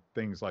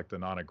things like the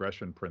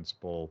non-aggression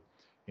principle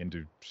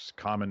into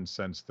common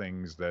sense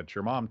things that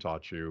your mom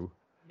taught you.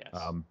 Yes.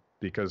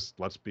 Because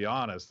let's be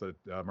honest, that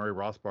Murray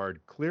Rothbard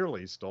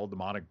clearly stole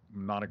the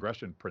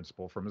non-aggression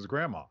principle from his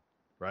grandma,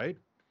 right?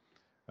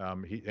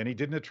 He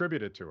didn't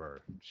attribute it to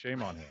her.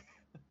 Shame on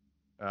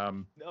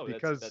him. No,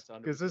 because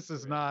this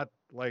is not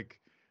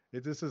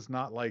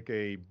like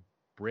a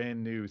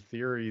brand new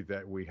theory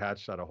that we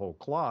hatched out of whole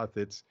cloth.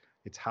 It's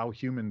how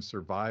humans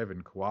survive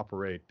and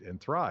cooperate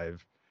and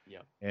thrive.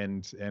 Yeah.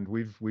 And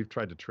we've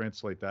tried to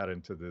translate that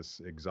into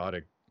this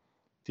exotic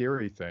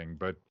theory thing.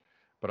 But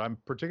I'm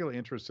particularly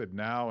interested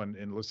now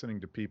in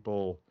listening to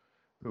people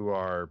who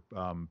are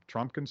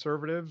Trump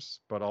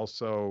conservatives, but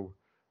also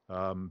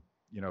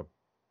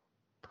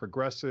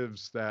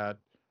progressives that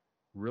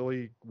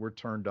really were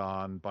turned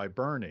on by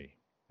Bernie.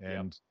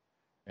 And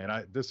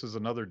this is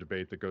another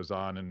debate that goes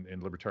on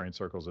in libertarian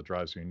circles that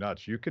drives me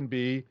nuts. You can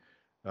be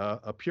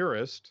a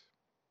purist,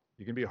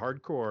 you can be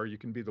hardcore, you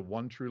can be the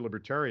one true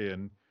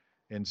libertarian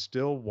and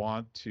still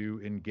want to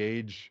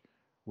engage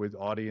with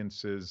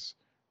audiences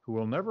who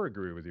will never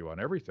agree with you on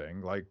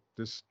everything. Like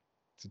this,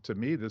 to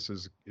me, this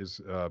is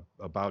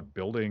about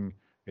building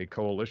a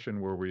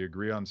coalition where we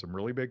agree on some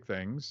really big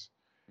things.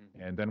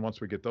 And then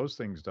once we get those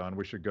things done,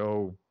 we should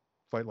go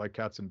fight like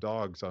cats and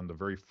dogs on the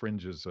very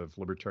fringes of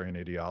libertarian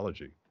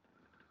ideology.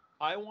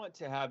 I want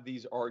to have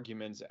these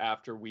arguments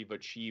after we've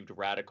achieved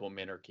radical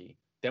minarchy.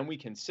 Then we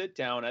can sit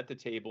down at the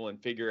table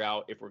and figure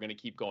out if we're going to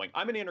keep going.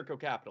 I'm an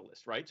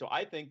anarcho-capitalist, right? So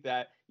I think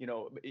that,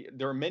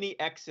 there are many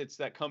exits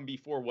that come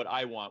before what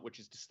I want, which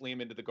is to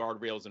slam into the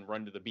guardrails and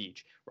run to the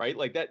beach, right?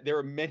 Like that, there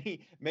are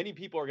many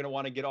people are going to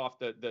want to get off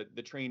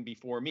the train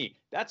before me.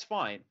 That's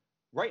fine.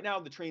 Right now,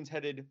 the train's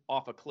headed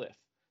off a cliff.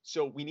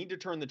 So we need to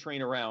turn the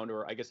train around,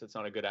 or I guess that's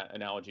not a good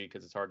analogy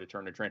because it's hard to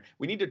turn a train.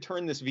 We need to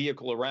turn this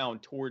vehicle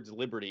around towards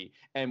liberty,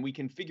 and we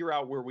can figure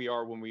out where we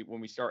are when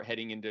we start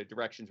heading into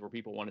directions where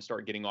people want to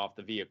start getting off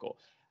the vehicle.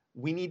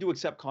 We need to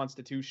accept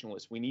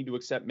constitutionalists. We need to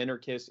accept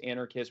minarchists,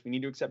 anarchists. We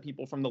need to accept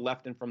people from the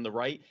left and from the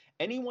right.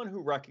 Anyone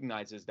who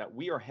recognizes that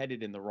we are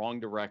headed in the wrong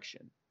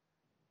direction,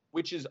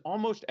 which is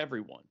almost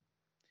everyone,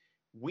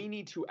 we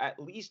need to at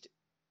least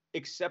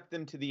accept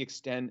them to the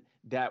extent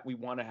that we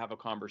want to have a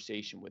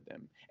conversation with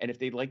them. And if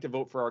they'd like to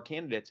vote for our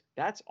candidates,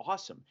 that's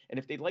awesome. And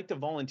if they'd like to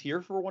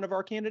volunteer for one of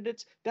our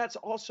candidates, that's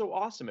also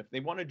awesome. If they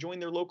want to join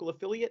their local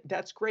affiliate,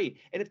 that's great.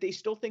 And if they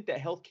still think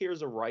that healthcare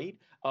is a right,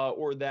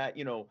 or that,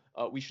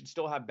 we should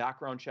still have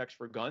background checks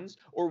for guns,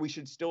 or we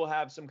should still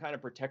have some kind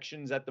of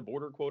protections at the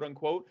border, quote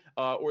unquote,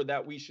 or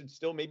that we should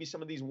still, maybe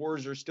some of these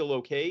wars are still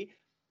okay.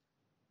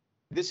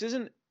 This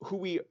isn't who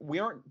we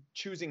aren't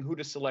choosing who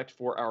to select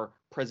for our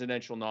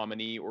presidential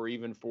nominee or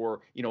even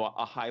for,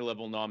 a high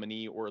level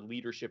nominee or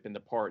leadership in the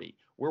party.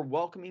 We're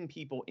welcoming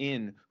people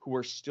in who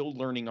are still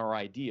learning our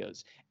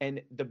ideas.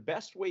 And the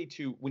best way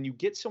when you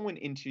get someone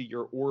into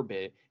your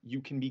orbit,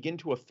 you can begin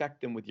to affect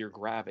them with your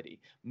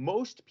gravity.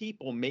 Most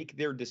people make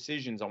their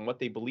decisions on what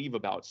they believe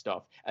about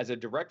stuff as a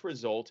direct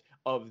result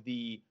of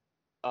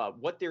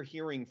what they're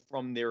hearing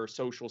from their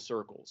social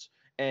circles.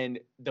 And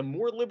the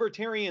more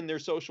libertarian their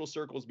social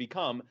circles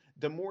become,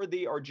 the more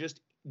they are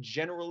just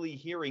generally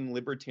hearing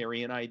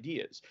libertarian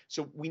ideas.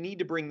 So we need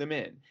to bring them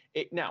in.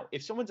 Now,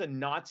 if someone's a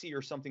Nazi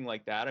or something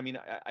like that, I mean,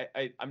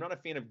 I'm not a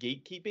fan of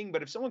gatekeeping,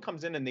 but if someone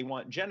comes in and they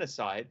want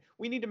genocide,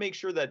 we need to make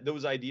sure that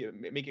those ideas,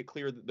 make it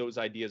clear that those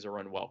ideas are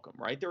unwelcome,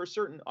 right? There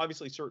are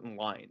obviously certain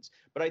lines,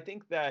 but I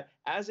think that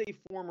as a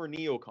former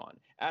neocon,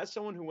 as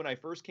someone who, when I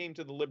first came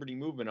to the liberty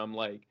movement, I'm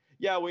like,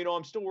 yeah, well,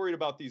 I'm still worried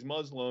about these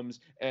Muslims,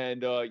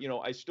 and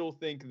I still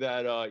think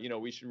that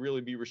we should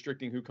really be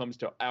restricting who comes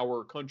to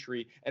our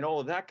country and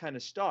all of that kind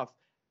of stuff.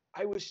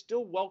 I was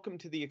still welcome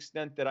to the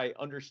extent that I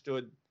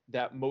understood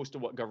that most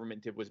of what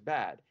government did was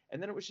bad,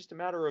 and then it was just a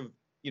matter of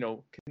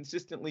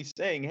consistently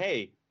saying,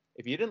 hey,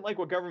 if you didn't like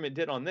what government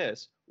did on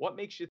this, what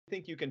makes you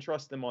think you can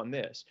trust them on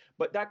this?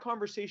 But that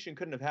conversation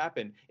couldn't have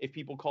happened if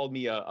people called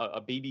me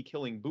a baby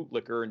killing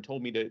bootlicker and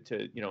told me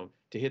to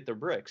hit the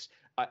bricks.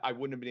 I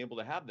wouldn't have been able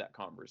to have that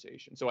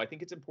conversation. So I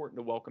think it's important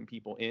to welcome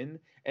people in.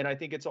 And I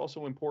think it's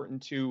also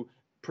important to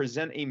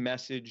present a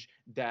message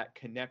that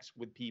connects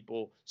with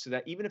people so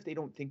that even if they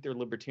don't think they're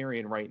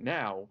libertarian right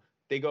now,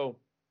 they go,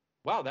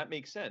 wow, that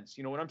makes sense.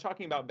 When I'm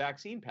talking about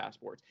vaccine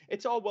passports,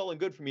 it's all well and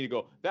good for me to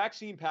go,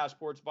 vaccine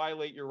passports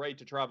violate your right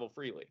to travel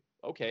freely.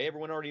 Okay,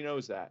 everyone already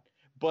knows that.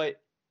 But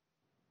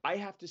I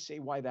have to say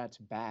why that's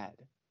bad.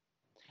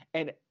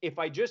 And if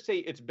I just say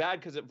it's bad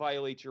because it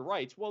violates your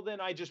rights, well,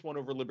 then I just won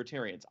over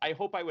libertarians. I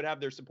hope I would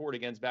have their support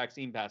against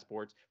vaccine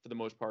passports for the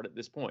most part at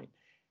this point.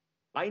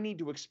 I need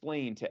to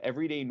explain to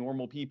everyday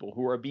normal people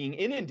who are being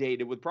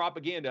inundated with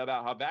propaganda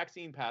about how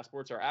vaccine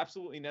passports are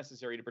absolutely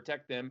necessary to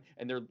protect them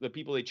and they're the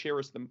people they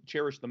cherish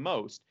the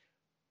most.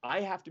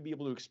 I have to be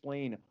able to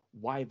explain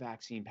why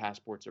vaccine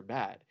passports are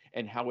bad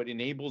and how it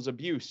enables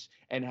abuse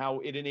and how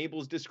it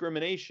enables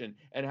discrimination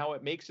and how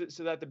it makes it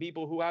so that the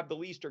people who have the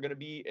least are going to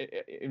be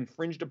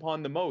infringed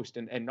upon the most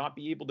and not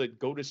be able to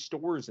go to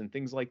stores and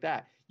things like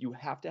that. You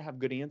have to have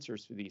good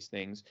answers for these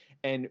things.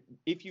 And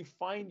if you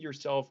find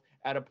yourself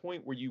at a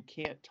point where you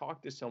can't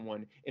talk to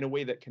someone in a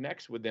way that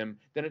connects with them,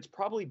 then it's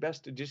probably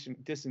best to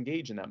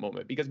disengage in that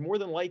moment, because more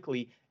than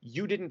likely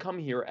you didn't come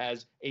here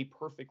as a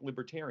perfect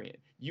libertarian.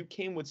 You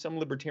came with some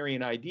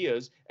libertarian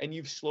ideas and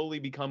you've slowly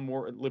become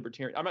more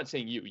libertarian. I'm not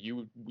saying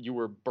you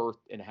were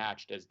birthed and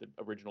hatched as the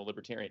original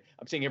libertarian.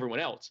 I'm saying everyone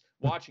else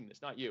watching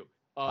this, not you.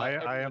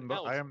 I am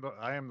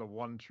the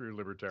one true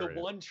libertarian.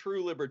 The one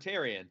true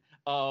libertarian.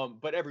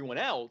 But everyone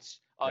else,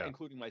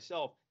 including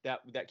myself,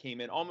 that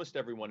came in, almost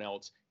everyone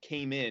else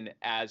came in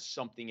as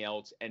something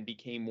else and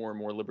became more and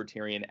more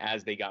libertarian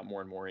as they got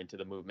more and more into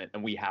the movement.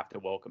 And we have to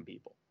welcome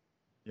people.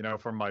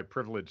 From my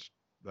privileged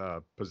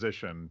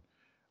position,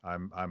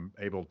 I'm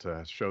able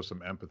to show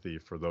some empathy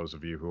for those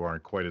of you who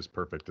aren't quite as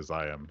perfect as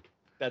I am.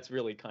 That's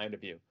really kind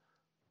of you.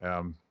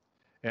 And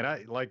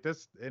I like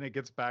this, and it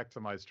gets back to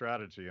my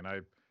strategy. And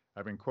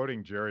I've been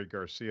quoting Jerry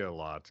Garcia a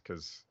lot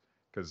because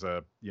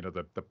the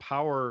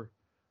power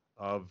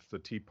of the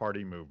Tea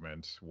Party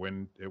movement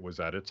when it was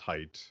at its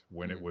height,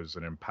 when it was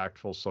an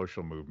impactful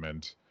social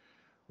movement,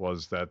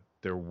 was that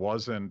there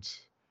wasn't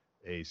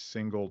a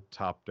single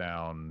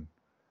top-down,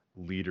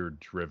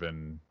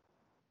 leader-driven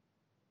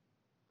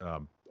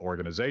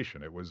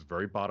organization. It was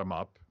very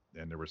bottom-up,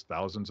 and there was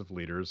thousands of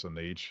leaders, and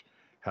they each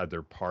had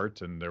their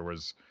part, and there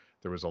was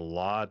a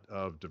lot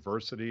of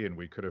diversity, and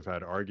we could have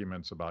had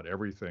arguments about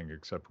everything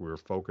except we were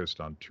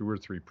focused on 2 or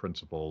 3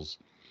 principles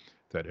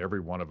that every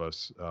one of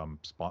us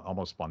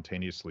almost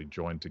spontaneously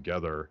joined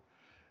together.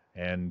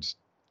 And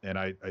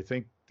I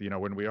think,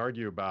 when we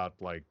argue about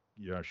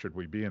should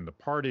we be in the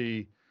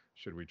party?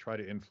 Should we try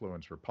to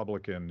influence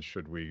Republicans?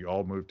 Should we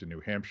all move to New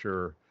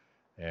Hampshire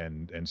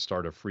and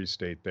start a free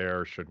state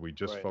there? Should we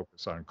just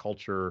focus on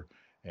culture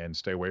and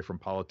stay away from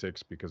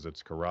politics because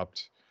it's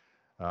corrupt?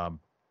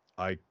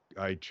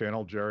 I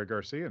channel Jerry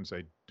Garcia and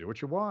say, do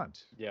what you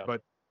want,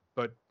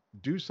 but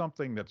do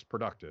something that's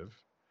productive,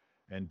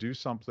 and do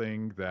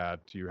something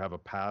that you have a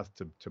path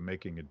to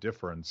making a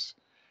difference.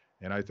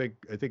 And I think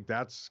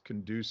that's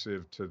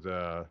conducive to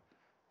the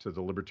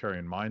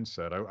libertarian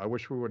mindset. I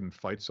wish we wouldn't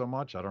fight so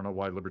much. I don't know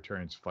why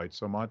libertarians fight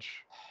so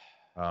much.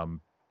 And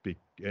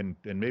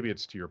maybe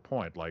it's to your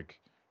point, like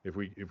if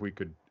we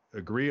could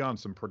agree on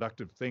some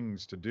productive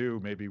things to do,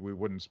 maybe we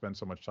wouldn't spend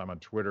so much time on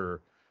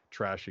Twitter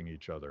trashing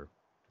each other.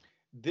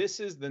 This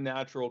is the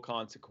natural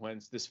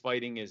consequence. This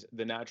fighting is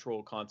the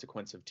natural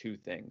consequence of 2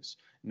 things.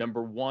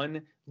 Number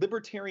one,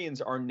 libertarians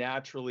are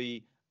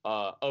naturally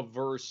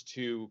averse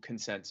to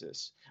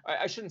consensus.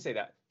 I shouldn't say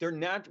that.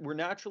 We're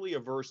naturally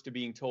averse to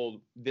being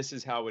told this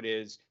is how it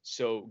is,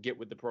 so get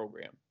with the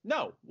program.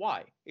 No,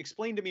 why?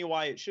 Explain to me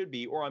why it should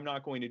be, or I'm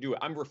not going to do it.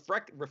 I'm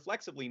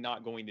reflexively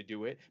not going to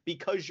do it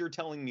because you're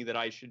telling me that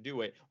I should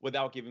do it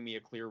without giving me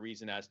a clear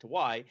reason as to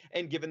why.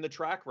 And given the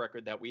track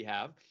record that we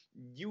have,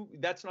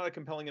 that's not a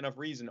compelling enough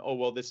reason. Oh,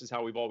 well, this is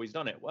how we've always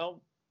done it.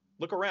 Well,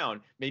 look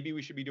around. Maybe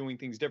we should be doing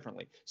things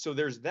differently. So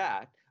there's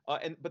that.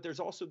 But there's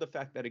also the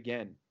fact that,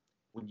 again,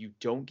 when you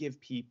don't give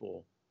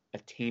people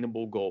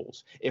attainable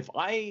goals. If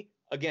I,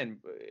 again,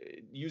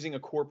 using a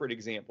corporate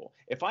example,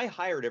 if I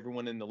hired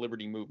everyone in the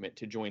Liberty movement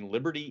to join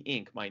Liberty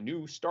Inc., my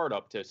new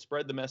startup to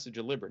spread the message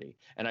of liberty,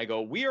 and I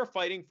go, we are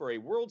fighting for a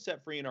world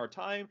set free in our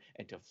time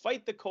and to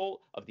fight the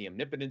cult of the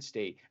omnipotent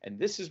state. And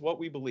this is what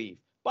we believe.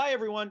 Bye,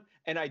 everyone.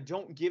 And I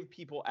don't give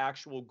people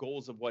actual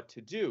goals of what to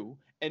do,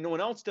 and no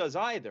one else does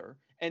either.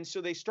 And so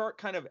they start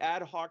kind of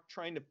ad hoc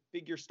trying to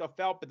figure stuff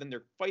out, but then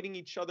they're fighting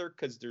each other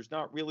because there's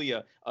not really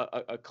a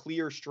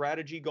clear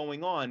strategy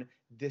going on.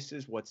 This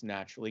is what's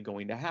naturally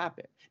going to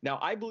happen. Now,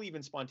 I believe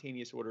in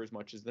spontaneous order as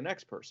much as the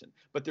next person,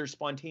 but there's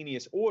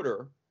spontaneous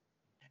order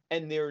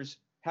and there's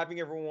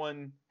having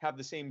everyone have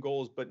the same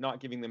goals but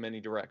not giving them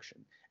any direction.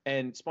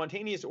 And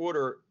spontaneous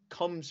order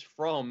comes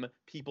from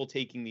people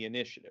taking the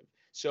initiative.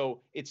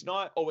 So it's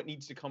not, oh, it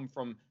needs to come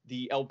from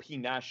the LP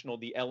National,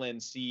 the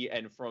LNC,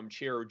 and from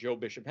Chair Joe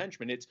Bishop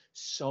Henchman. It's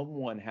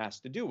someone has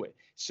to do it.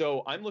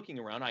 So I'm looking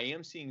around. I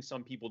am seeing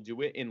some people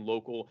do it in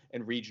local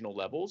and regional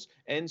levels.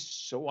 And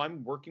so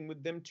I'm working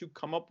with them to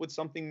come up with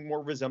something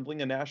more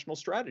resembling a national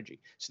strategy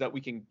so that we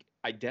can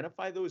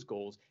identify those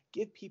goals,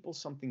 give people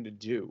something to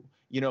do.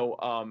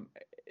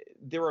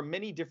 There are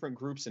many different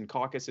groups and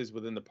caucuses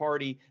within the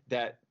party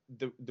that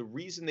the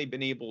reason they've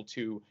been able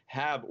to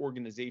have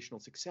organizational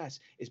success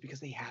is because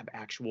they have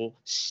actual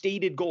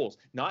stated goals,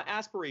 not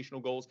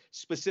aspirational goals,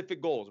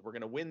 specific goals. We're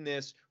going to win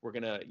this. We're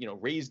going to,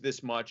 raise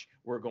this much.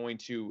 We're going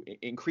to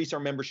increase our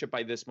membership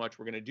by this much.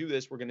 We're going to do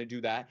this. We're going to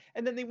do that.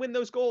 And then they win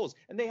those goals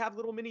and they have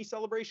little mini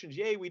celebrations.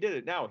 Yay, we did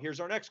it. Now here's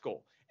our next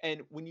goal.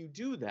 And when you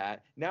do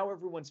that, now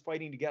everyone's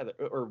fighting together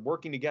or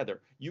working together.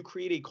 You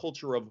create a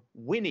culture of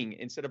winning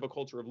instead of a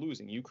culture of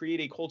losing. You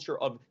create a culture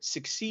of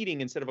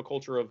succeeding instead of a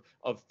culture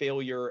of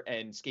failure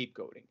and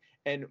scapegoating.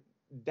 And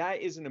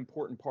that is an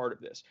important part of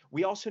this.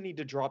 We also need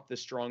to drop the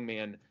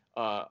strongman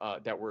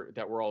that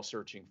we're all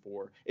searching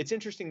for. It's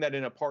interesting that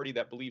in a party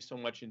that believes so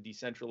much in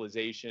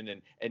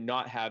decentralization and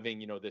not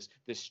having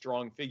this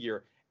strong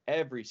figure,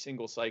 every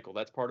single cycle,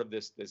 that's part of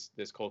this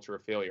culture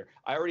of failure.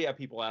 I already have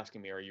people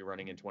asking me, are you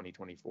running in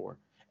 2024?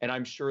 And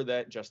I'm sure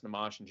that Justin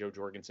Amash and Joe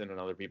Jorgensen and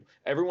other people,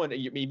 everyone,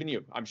 even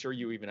you, I'm sure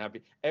you even have,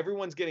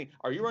 everyone's getting,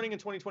 are you running in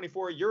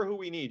 2024? You're who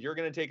we need. You're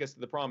going to take us to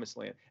the promised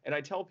land. And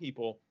I tell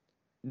people,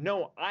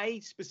 no, I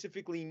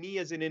specifically, me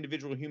as an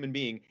individual human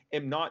being,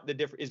 am not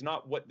is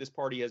not what this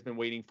party has been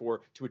waiting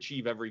for to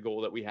achieve every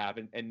goal that we have.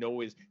 And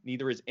no,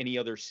 neither is any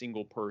other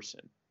single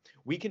person.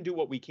 We can do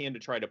what we can to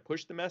try to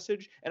push the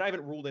message. And I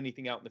haven't ruled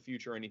anything out in the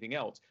future or anything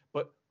else.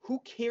 But who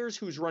cares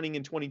who's running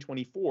in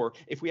 2024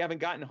 if we haven't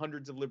gotten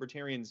hundreds of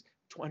libertarians,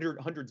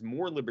 hundreds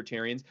more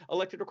libertarians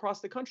elected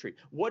across the country?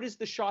 What is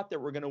the shot that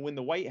we're going to win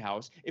the White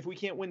House if we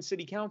can't win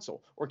city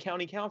council or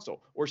county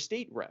council or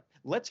state rep?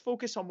 Let's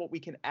focus on what we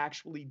can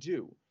actually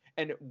do.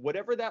 And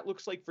whatever that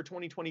looks like for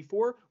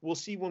 2024, we'll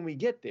see when we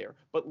get there.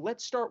 But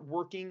let's start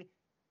working.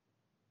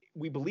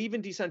 We believe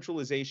in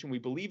decentralization. We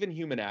believe in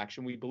human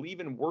action. We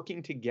believe in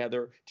working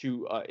together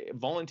to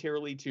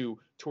voluntarily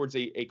towards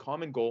a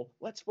common goal.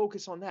 Let's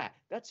focus on that.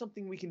 That's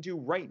something we can do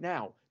right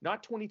now,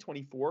 not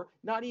 2024,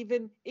 not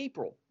even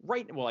April.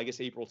 Well, I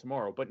guess April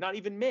tomorrow, but not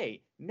even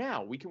May.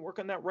 Now we can work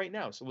on that right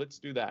now. So let's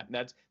do that.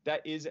 And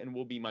that is and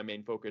will be my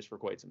main focus for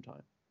quite some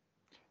time.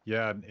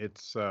 Yeah,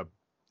 it's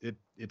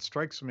it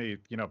strikes me.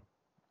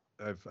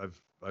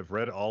 I've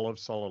read all of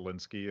Saul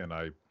Alinsky, and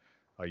I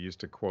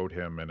used to quote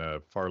him in a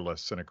far less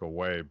cynical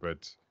way,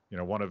 but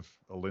one of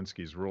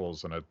Alinsky's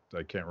rules, and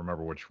I can't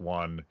remember which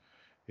one,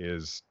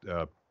 is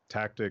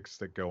tactics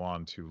that go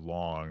on too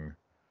long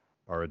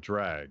are a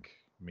drag,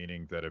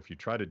 meaning that if you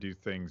try to do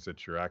things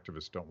that your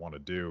activists don't want to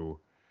do,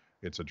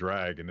 it's a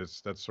drag. And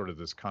that's sort of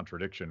this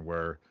contradiction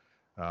where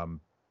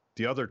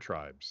the other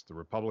tribes, the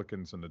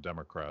Republicans and the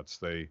Democrats,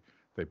 they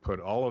put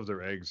all of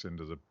their eggs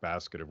into the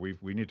basket of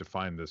we need to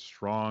find this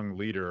strong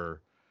leader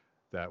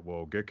that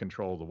will get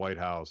control of the White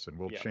House and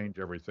we'll change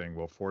everything.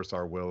 We'll force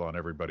our will on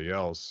everybody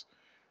else.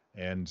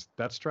 And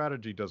that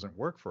strategy doesn't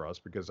work for us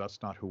because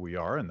that's not who we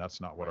are and that's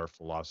not what our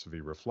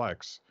philosophy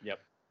reflects. Yep.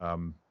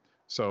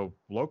 So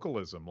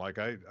localism, like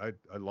I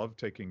love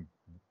taking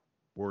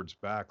words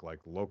back, like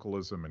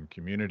localism and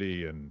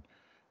community and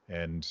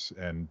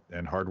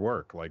hard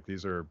work. Like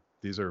these are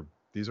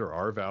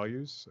our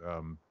values.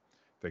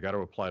 They got to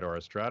apply to our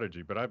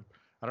strategy. But I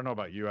don't know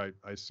about you. I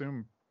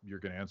assume you're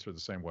going to answer the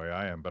same way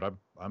I am, but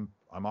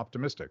I'm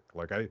optimistic.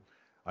 Like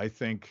I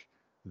think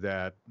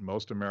that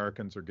most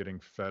Americans are getting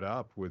fed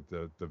up with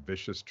the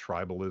vicious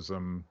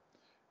tribalism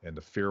and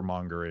the fear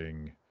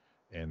mongering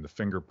and the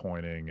finger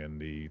pointing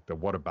and the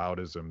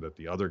whataboutism that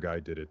the other guy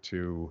did it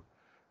too.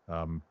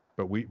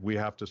 But we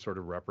have to sort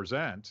of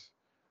represent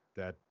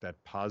that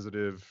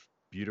positive,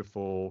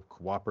 beautiful,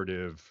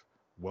 cooperative,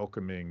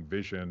 welcoming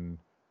vision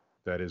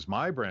that is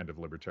my brand of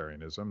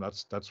libertarianism.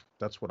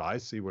 That's what I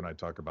see when I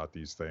talk about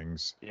these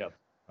things. Yep.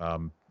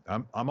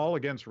 I'm all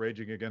against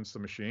raging against the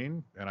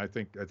machine, and I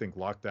think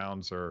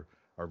lockdowns are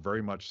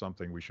very much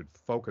something we should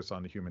focus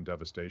on the human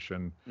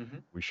devastation. Mm-hmm.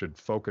 We should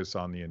focus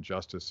on the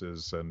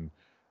injustices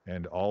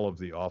and all of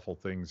the awful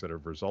things that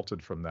have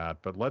resulted from that.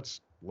 But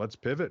let's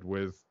pivot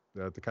with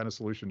the kind of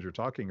solutions you're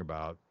talking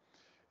about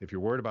if you're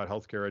worried about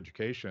healthcare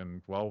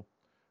education, well,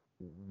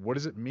 what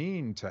does it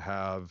mean to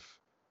have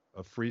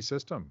a free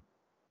system?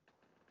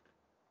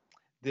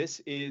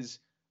 This is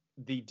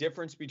the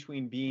difference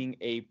between being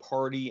a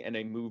party and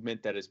a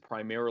movement that is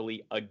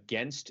primarily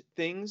against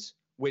things,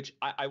 which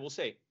I will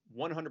say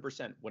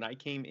 100%. When I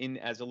came in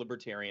as a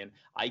libertarian,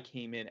 I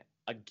came in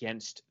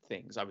against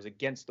things. I was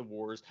against the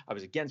wars. I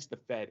was against the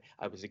Fed.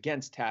 I was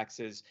against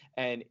taxes.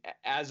 And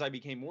as I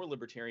became more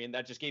libertarian,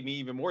 that just gave me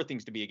even more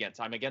things to be against.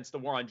 I'm against the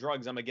war on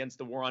drugs. I'm against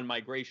the war on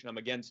migration. I'm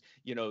against,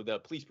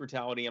 the police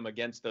brutality. I'm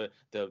against the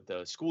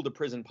school to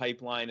prison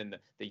pipeline and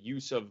the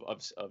use of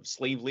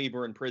slave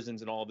labor in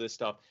prisons and all this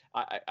stuff.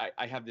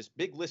 I have this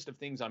big list of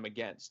things I'm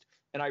against.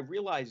 And I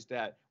realized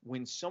that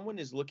when someone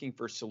is looking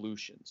for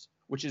solutions,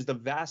 which is the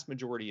vast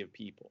majority of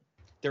people,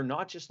 they're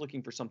not just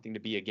looking for something to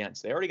be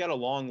against. They already got a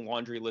long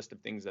laundry list of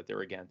things that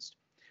they're against.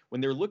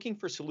 When they're looking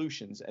for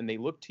solutions and they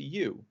look to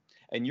you,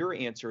 and your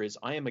answer is,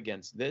 I am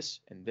against this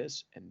and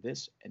this and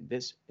this and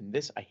this and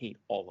this, I hate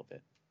all of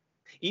it.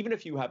 Even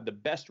if you have the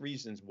best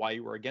reasons why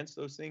you were against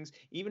those things,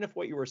 even if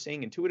what you were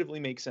saying intuitively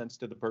makes sense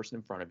to the person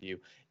in front of you,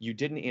 you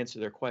didn't answer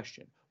their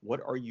question.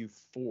 What are you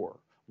for?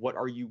 What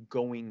are you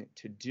going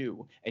to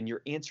do? And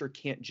your answer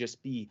can't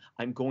just be,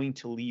 I'm going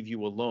to leave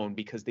you alone,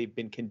 because they've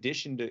been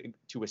conditioned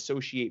to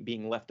associate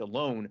being left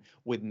alone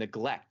with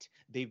neglect.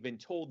 They've been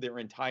told their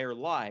entire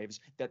lives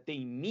that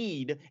they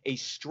need a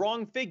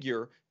strong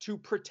figure to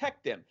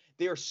protect them.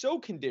 They are so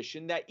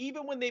conditioned that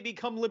even when they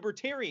become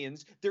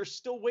libertarians, they're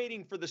still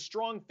waiting for the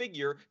strong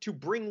figure to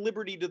bring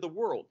liberty to the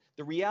world.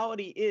 The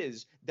reality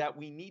is that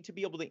we need to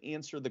be able to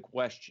answer the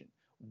question,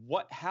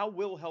 how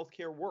will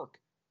healthcare work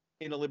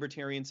in a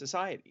libertarian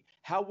society?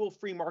 How will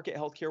free market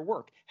healthcare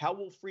work? How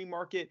will free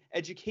market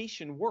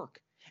education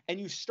work? And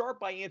you start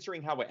by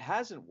answering how it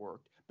hasn't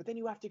worked, but then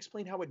you have to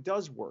explain how it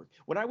does work.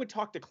 When I would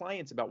talk to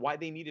clients about why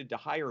they needed to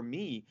hire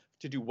me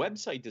to do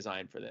website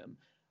design for them,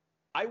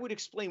 I would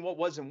explain what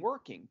wasn't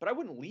working, but I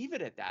wouldn't leave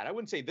it at that. I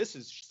wouldn't say,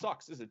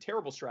 sucks, this is a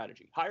terrible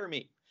strategy, hire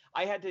me.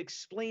 I had to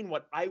explain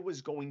what I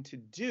was going to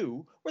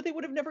do, or they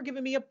would have never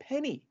given me a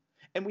penny.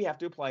 And we have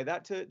to apply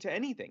that to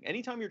anything.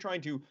 Anytime you're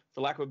trying to, for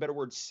lack of a better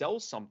word, sell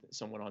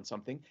someone on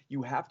something,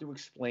 you have to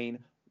explain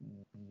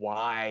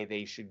why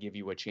they should give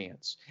you a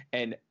chance.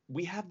 And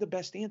we have the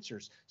best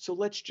answers. So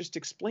let's just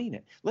explain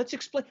it. Let's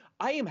explain.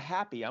 I am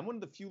happy. I'm one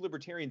of the few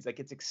libertarians that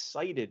gets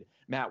excited,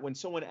 Matt, when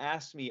someone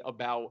asks me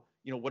about,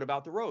 what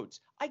about the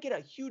roads? I get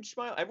a huge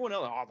smile. Everyone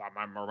else,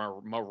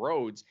 my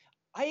roads.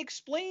 I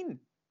explain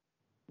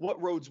what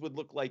roads would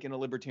look like in a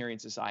libertarian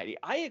society.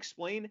 I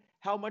explain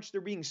how much they're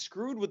being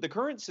screwed with the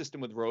current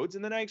system with roads,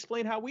 and then I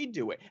explain how we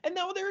do it. And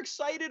now they're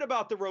excited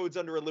about the roads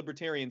under a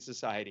libertarian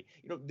society.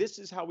 This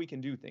is how we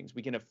can do things.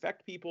 We can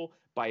affect people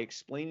by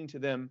explaining to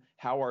them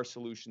how our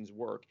solutions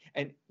work.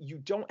 And you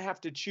don't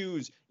have to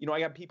choose. I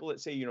got people that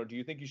say, do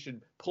you think you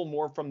should pull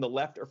more from the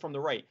left or from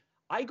the right?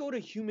 I go to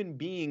human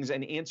beings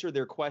and answer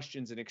their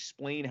questions and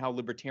explain how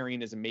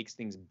libertarianism makes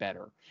things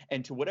better.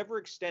 And to whatever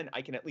extent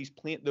I can at least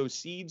plant those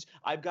seeds,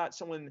 I've got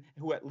someone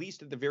who at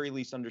the very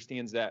least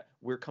understands that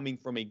we're coming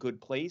from a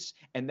good place.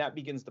 And that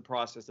begins the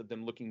process of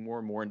them looking more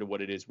and more into what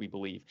it is we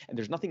believe. And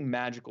there's nothing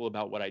magical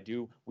about what I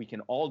do. We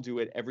can all do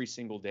it every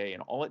single day.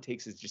 And all it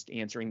takes is just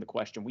answering the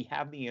question. We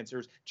have the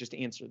answers, just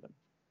answer them.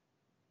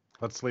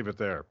 Let's leave it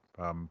there.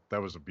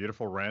 That was a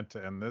beautiful rant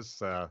to end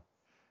this.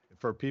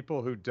 For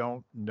people who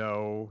don't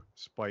know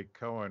Spike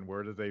Cohen,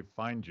 where do they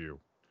find you?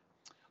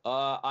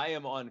 I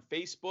am on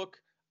Facebook.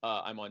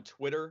 I'm on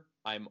Twitter.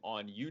 I'm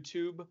on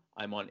YouTube.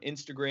 I'm on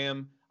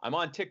Instagram. I'm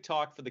on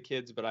TikTok for the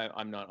kids, but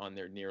I'm not on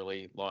there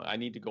nearly long. I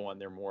need to go on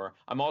there more.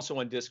 I'm also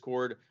on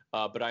Discord,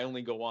 but I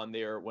only go on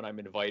there when I'm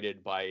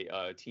invited by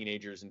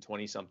teenagers and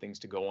 20-somethings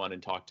to go on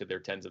and talk to their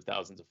tens of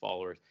thousands of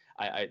followers.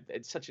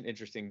 It's such an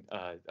interesting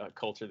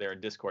culture there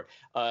in Discord.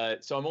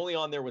 So I'm only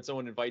on there when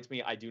someone invites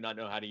me. I do not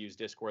know how to use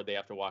Discord. They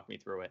have to walk me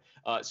through it.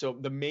 So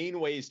the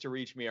main ways to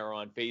reach me are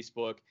on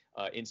Facebook,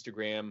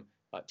 Instagram,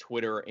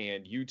 Twitter,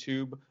 and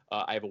YouTube.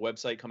 I have a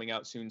website coming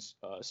out soon,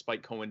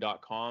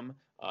 spikecohen.com.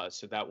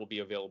 So that will be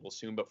available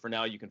soon. But for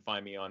now, you can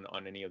find me on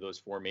any of those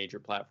four major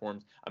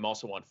platforms. I'm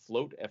also on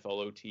Flote,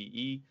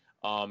 Flote.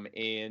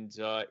 And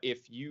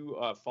if you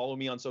follow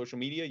me on social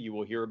media, you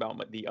will hear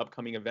about the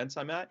upcoming events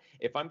I'm at.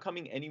 If I'm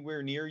coming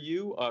anywhere near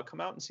you, come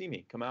out and see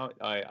me. Come out.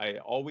 I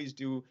always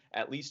do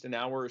at least an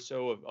hour or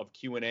so of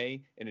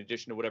Q&A in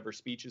addition to whatever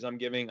speeches I'm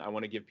giving. I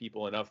want to give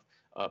people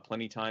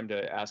plenty time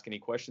to ask any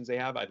questions they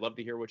have. I'd love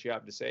to hear what you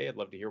have to say. I'd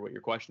love to hear what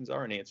your questions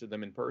are and answer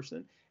them in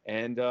person.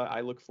 And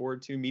I look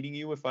forward to meeting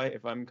you if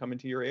I'm coming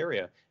to your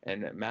area.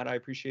 And Matt, I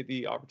appreciate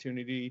the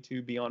opportunity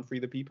to be on Free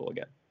the People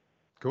again.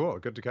 Cool.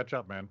 Good to catch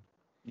up, man.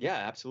 Yeah,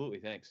 absolutely.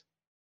 Thanks.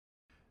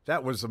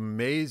 That was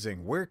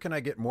amazing. Where can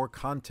I get more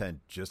content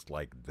just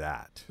like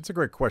that? It's a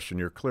great question.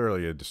 You're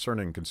clearly a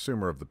discerning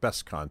consumer of the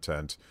best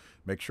content.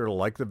 Make sure to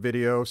like the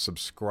video,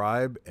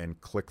 subscribe,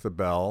 and click the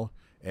bell.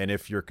 And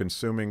if you're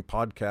consuming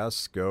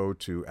podcasts, go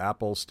to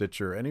Apple,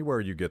 Stitcher, anywhere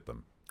you get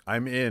them.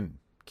 I'm in.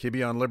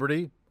 Kibbe on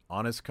Liberty,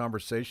 honest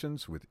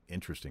conversations with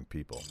interesting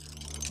people.